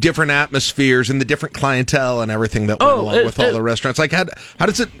different atmospheres and the different clientele and everything that went along with all the restaurants? Like, how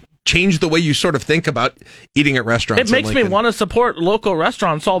does it change the way you sort of think about eating at restaurants? It makes me want to support local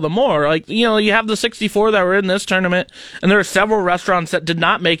restaurants all the more. Like, you have the 64 that were in this tournament, and there are several restaurants that did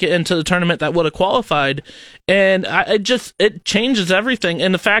not make it into the tournament that would have qualified. And it changes everything.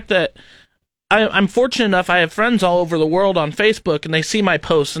 And the fact that I'm fortunate enough, I have friends all over the world on Facebook, and they see my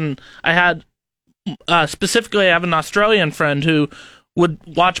posts. And I had, specifically, I have an Australian friend who would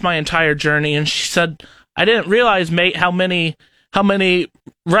watch my entire journey, and she said, I didn't realize, mate, how many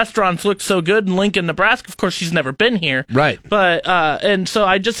restaurants look so good in Lincoln, Nebraska. Of course, she's never been here. Right. But, and so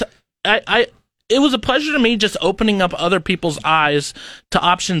it was a pleasure to me just opening up other people's eyes to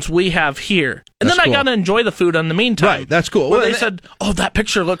options we have here. And That's then cool. I got to enjoy the food in the meantime. Right, that's cool. Well, they said, oh, that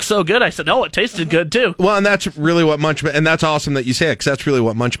picture looks so good. I said, oh, it tasted good too. Well, and that's really what and that's awesome that you say it, because that's really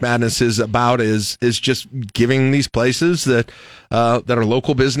what Munch Madness is about, is just giving these places that are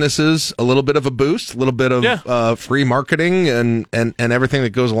local businesses a little bit of a boost, a little bit of free marketing and everything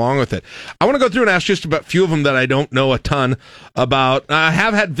that goes along with it. I want to go through and ask just about a few of them that I don't know a ton about. I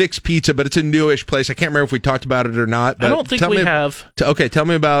have had Vic's Pizza, but it's a newish place. I can't remember if we talked about it or not. But I don't think we have. Okay, tell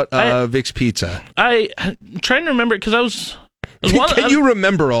me about Vic's Pizza. I'm trying to remember it because I was Can you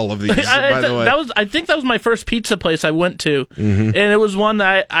remember all of these, by the way? I think that was my first pizza place I went to. And it was one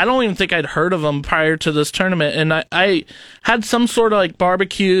that I don't even think I'd heard of them prior to this tournament. And I had some sort of like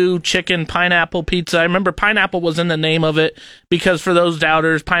barbecue, chicken, pineapple pizza. I remember pineapple was in the name of it because for those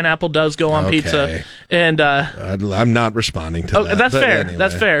doubters, pineapple does go on pizza. And I'm not responding to that. That's fair. Anyway.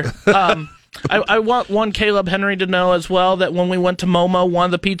 That's fair. I want Caleb Henry to know as well that when we went to Momo, one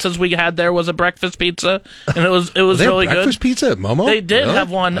of the pizzas we had there was a breakfast pizza, and it was really good. Breakfast pizza at Momo? They did Really?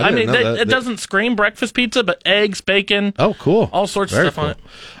 have one. I mean, it doesn't scream breakfast pizza, but eggs, bacon. Oh, cool! All sorts of stuff on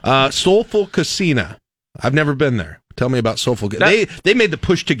it. Soulful Casina. I've never been there. Tell me about Soulful. They made the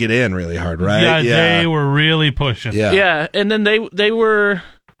push to get in really hard, right? Yeah, they were really pushing. Yeah, and then they were.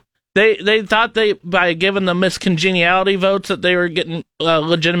 They thought by giving the miscongeniality votes that they were getting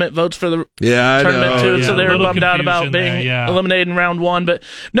legitimate votes for the tournament too, so they were bummed out about being eliminated in round one. But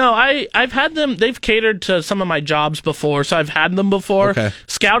no, I've had them. They've catered to some of my jobs before, so I've had them before. Okay.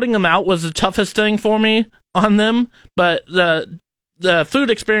 Scouting them out was the toughest thing for me on them, but the food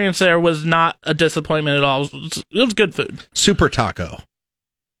experience there was not a disappointment at all. It was good food. Super Taco.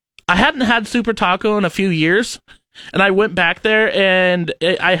 I hadn't had Super Taco in a few years. And I went back there, and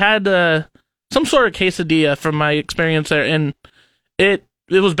I had some sort of quesadilla from my experience there, and it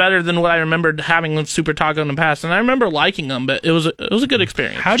was better than what I remembered having with Super Taco in the past. And I remember liking them, but it was a good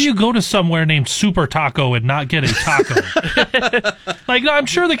experience. How do you go to somewhere named Super Taco and not get a taco? Like, I'm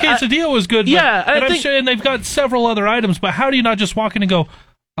sure the quesadilla was good. Yeah, I'm sure, and they've got several other items. But how do you not just walk in and go,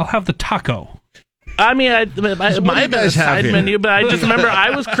 "I'll have the taco"? I mean, it might have been a side menu, but I just remember I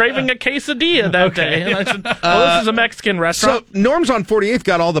was craving a quesadilla that day. And I said, this is a Mexican restaurant. So Norm's on 48th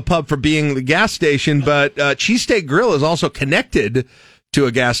got all the pub for being the gas station, but Cheesesteak Grill is also connected to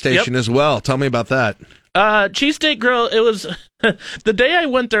a gas station as well. Tell me about that. Cheesesteak Grill, it was the day I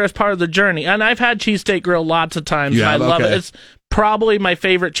went there as part of the journey, and I've had Cheesesteak Grill lots of times, and I love it. It's probably my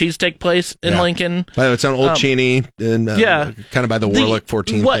favorite cheesesteak place in Lincoln. By the way, it's on Old Cheney, and kind of by the Warlick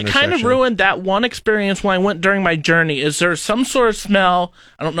 14th What kind of ruined that one experience when I went during my journey is there some sort of smell,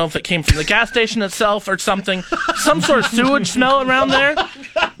 I don't know if it came from the gas station itself or something, some sort of sewage smell around there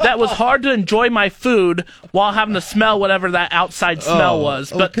that was hard to enjoy my food while having to smell whatever that outside smell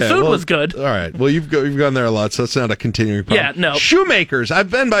was. But food was good. All right. Well, you've gone there a lot, so it's not a continuing problem. Yeah, no. Shoemakers. I've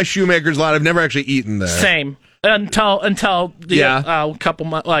been by Shoemakers a lot. I've never actually eaten there. Same. Until a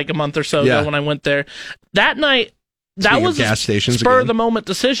month or so ago when I went there. That night, that was a spur of the moment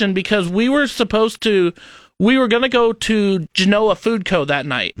decision because we were going to go to Genoa Food Co. that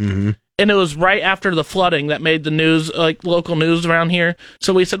night. Mm-hmm. And it was right after the flooding that made the news, like local news around here.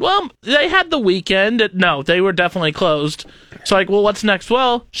 So we said, well, they had the weekend. No, they were definitely closed. So well, what's next?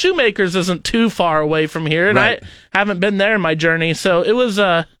 Well, Shoemakers isn't too far away from here, and I haven't been there in my journey. So it was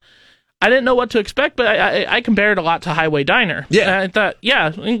I didn't know what to expect, but I compared it a lot to Highway Diner. Yeah. And I thought,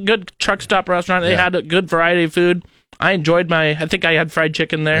 good truck stop restaurant. They had a good variety of food. I enjoyed I think I had fried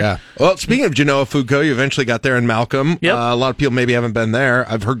chicken there. Yeah. Well, speaking of Genoa Food Co., you eventually got there in Malcolm. Yep. A lot of people maybe haven't been there.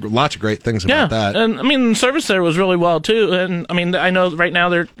 I've heard lots of great things about that. And the service there was really well, too. And I know right now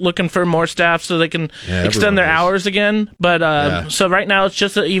they're looking for more staff so they can extend their hours again. But so right now it's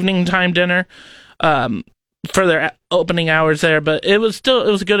just an evening time dinner. For their opening hours there, but it was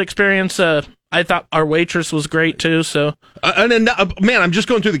a good experience. I thought our waitress was great too. So, and then, man, I'm just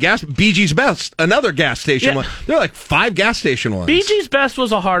going through the BG's Best, another gas station one. There are like 5 gas station ones. BG's Best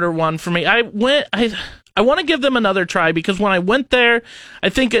was a harder one for me. I want to give them another try because when I went there, I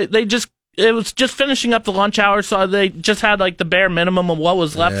think it was just finishing up the lunch hour, so they just had like the bare minimum of what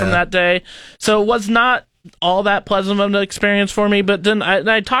was left from that day. So it was not all that pleasant of an experience for me. But then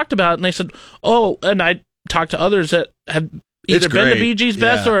I talked about it, and they said, and I talked to others that have either been to BG's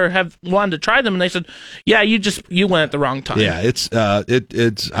Best or have wanted to try them, and they said, you went at the wrong time. Yeah, it's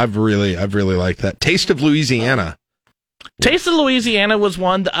I've really liked that. Taste of Louisiana. Taste of Louisiana was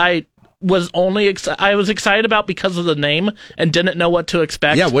one that I was excited about because of the name and didn't know what to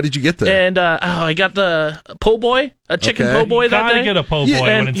expect. Yeah, what did you get there? And I got the po' boy, a chicken po' boy that day. Gotta get a po' boy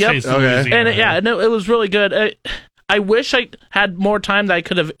when it's Taste of Louisiana. And it was really good. I wish I had more time that I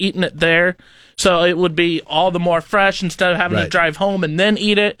could have eaten it there, so it would be all the more fresh instead of having to drive home and then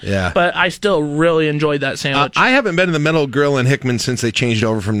eat it. Yeah. But I still really enjoyed that sandwich. I haven't been to the Metal Grill in Hickman since they changed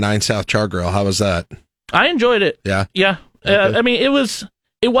over from 9 South Char Grill. How was that? I enjoyed it. Yeah. Yeah. Okay.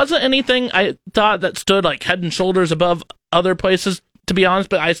 It wasn't anything I thought that stood like head and shoulders above other places, to be honest,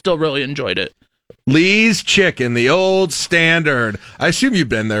 but I still really enjoyed it. Lee's Chicken, the old standard. I assume you've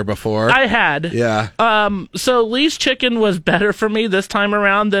been there before. I had. Yeah. So Lee's Chicken was better for me this time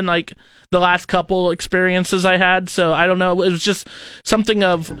around than like the last couple experiences I had. So I don't know. It was just something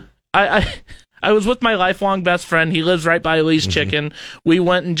of I was with my lifelong best friend. He lives right by Lee's Chicken. We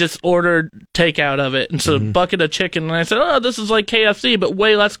went and just ordered takeout of it. And so a bucket of chicken. And I said, oh, this is like KFC, but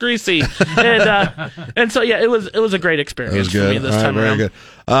way less greasy. And so, it was a great experience for me this time around. Very good.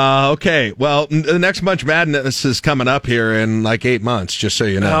 Okay. Well, the next Munch Madness is coming up here in like 8 months, just so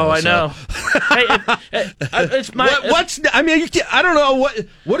you know. Oh, I know. I don't know.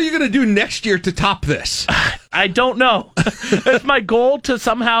 What are you going to do next year to top this? I don't know. It's my goal to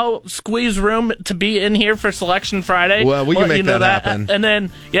somehow squeeze room to be in here for Selection Friday. Well, we can make that happen. And then,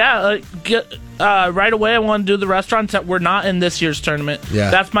 right away, I want to do the restaurants that were not in this year's tournament.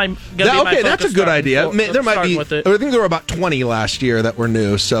 Yeah. That's my that's a good idea. There might be. With it. I think there were about 20 last year that were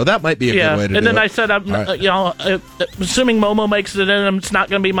new, so that might be a good way to do it. And then I said, assuming Momo makes it in, it's not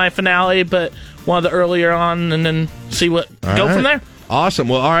going to be my finale, but one of the earlier on, and then see what go from there. Awesome.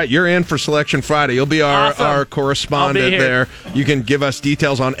 Well, all right, you're in for Selection Friday. You'll be our correspondent there. You can give us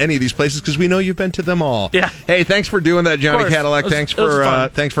details on any of these places because we know you've been to them all. Yeah. Hey, thanks for doing that, Johnny Cadillac. Thanks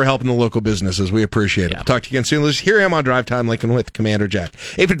for helping the local businesses. We appreciate it. We'll talk to you again soon. Here I am on Drive Time Lincoln with Commander Jack.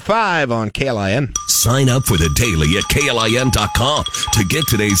 8:55 on KLIN. Sign up for the Daily at KLIN.com to get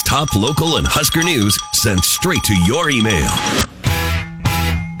today's top local and Husker news sent straight to your email.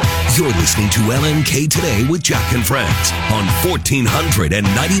 You're listening to LNK Today with Jack and Friends on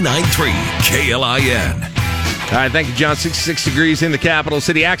 1499.3 KLIN. All right, thank you, John. 66 degrees in the capital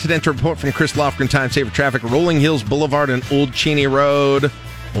city. Accidental report from Chris Lofgren, Time Saver Traffic, Rolling Hills Boulevard and Old Cheney Road.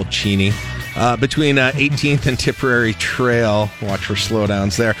 Old Cheney. Between 18th and Tipperary Trail. Watch for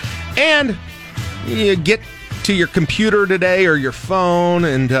slowdowns there. And you get to your computer today or your phone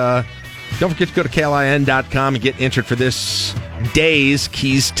and don't forget to go to KLIN.com and get entered for this day's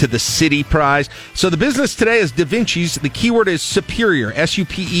Keys to the City prize. So the business today is Da Vinci's. The keyword is superior,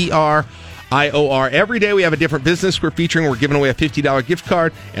 SUPER. IOR. Every day we have a different business we're featuring. We're giving away a $50 gift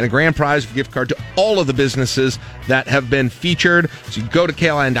card and a grand prize gift card to all of the businesses that have been featured. So you go to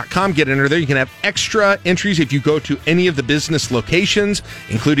KLIN.com, get entered there. You can have extra entries if you go to any of the business locations,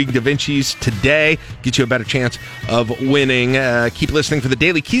 including Da Vinci's today. Get you a better chance of winning. Keep listening for the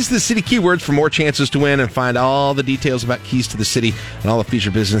daily Keys to the City keywords for more chances to win, and find all the details about Keys to the City and all the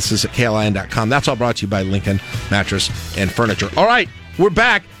featured businesses at KLIN.com. That's all brought to you by Lincoln Mattress and Furniture. All right. We're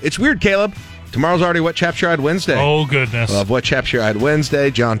back. It's weird, Caleb. Tomorrow's already What Chaps Your Eyed Wednesday. Oh, goodness. We'll have What Chaps Your Eyed Wednesday,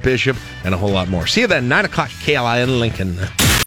 John Bishop, and a whole lot more. See you then, 9 o'clock, KLIN Lincoln.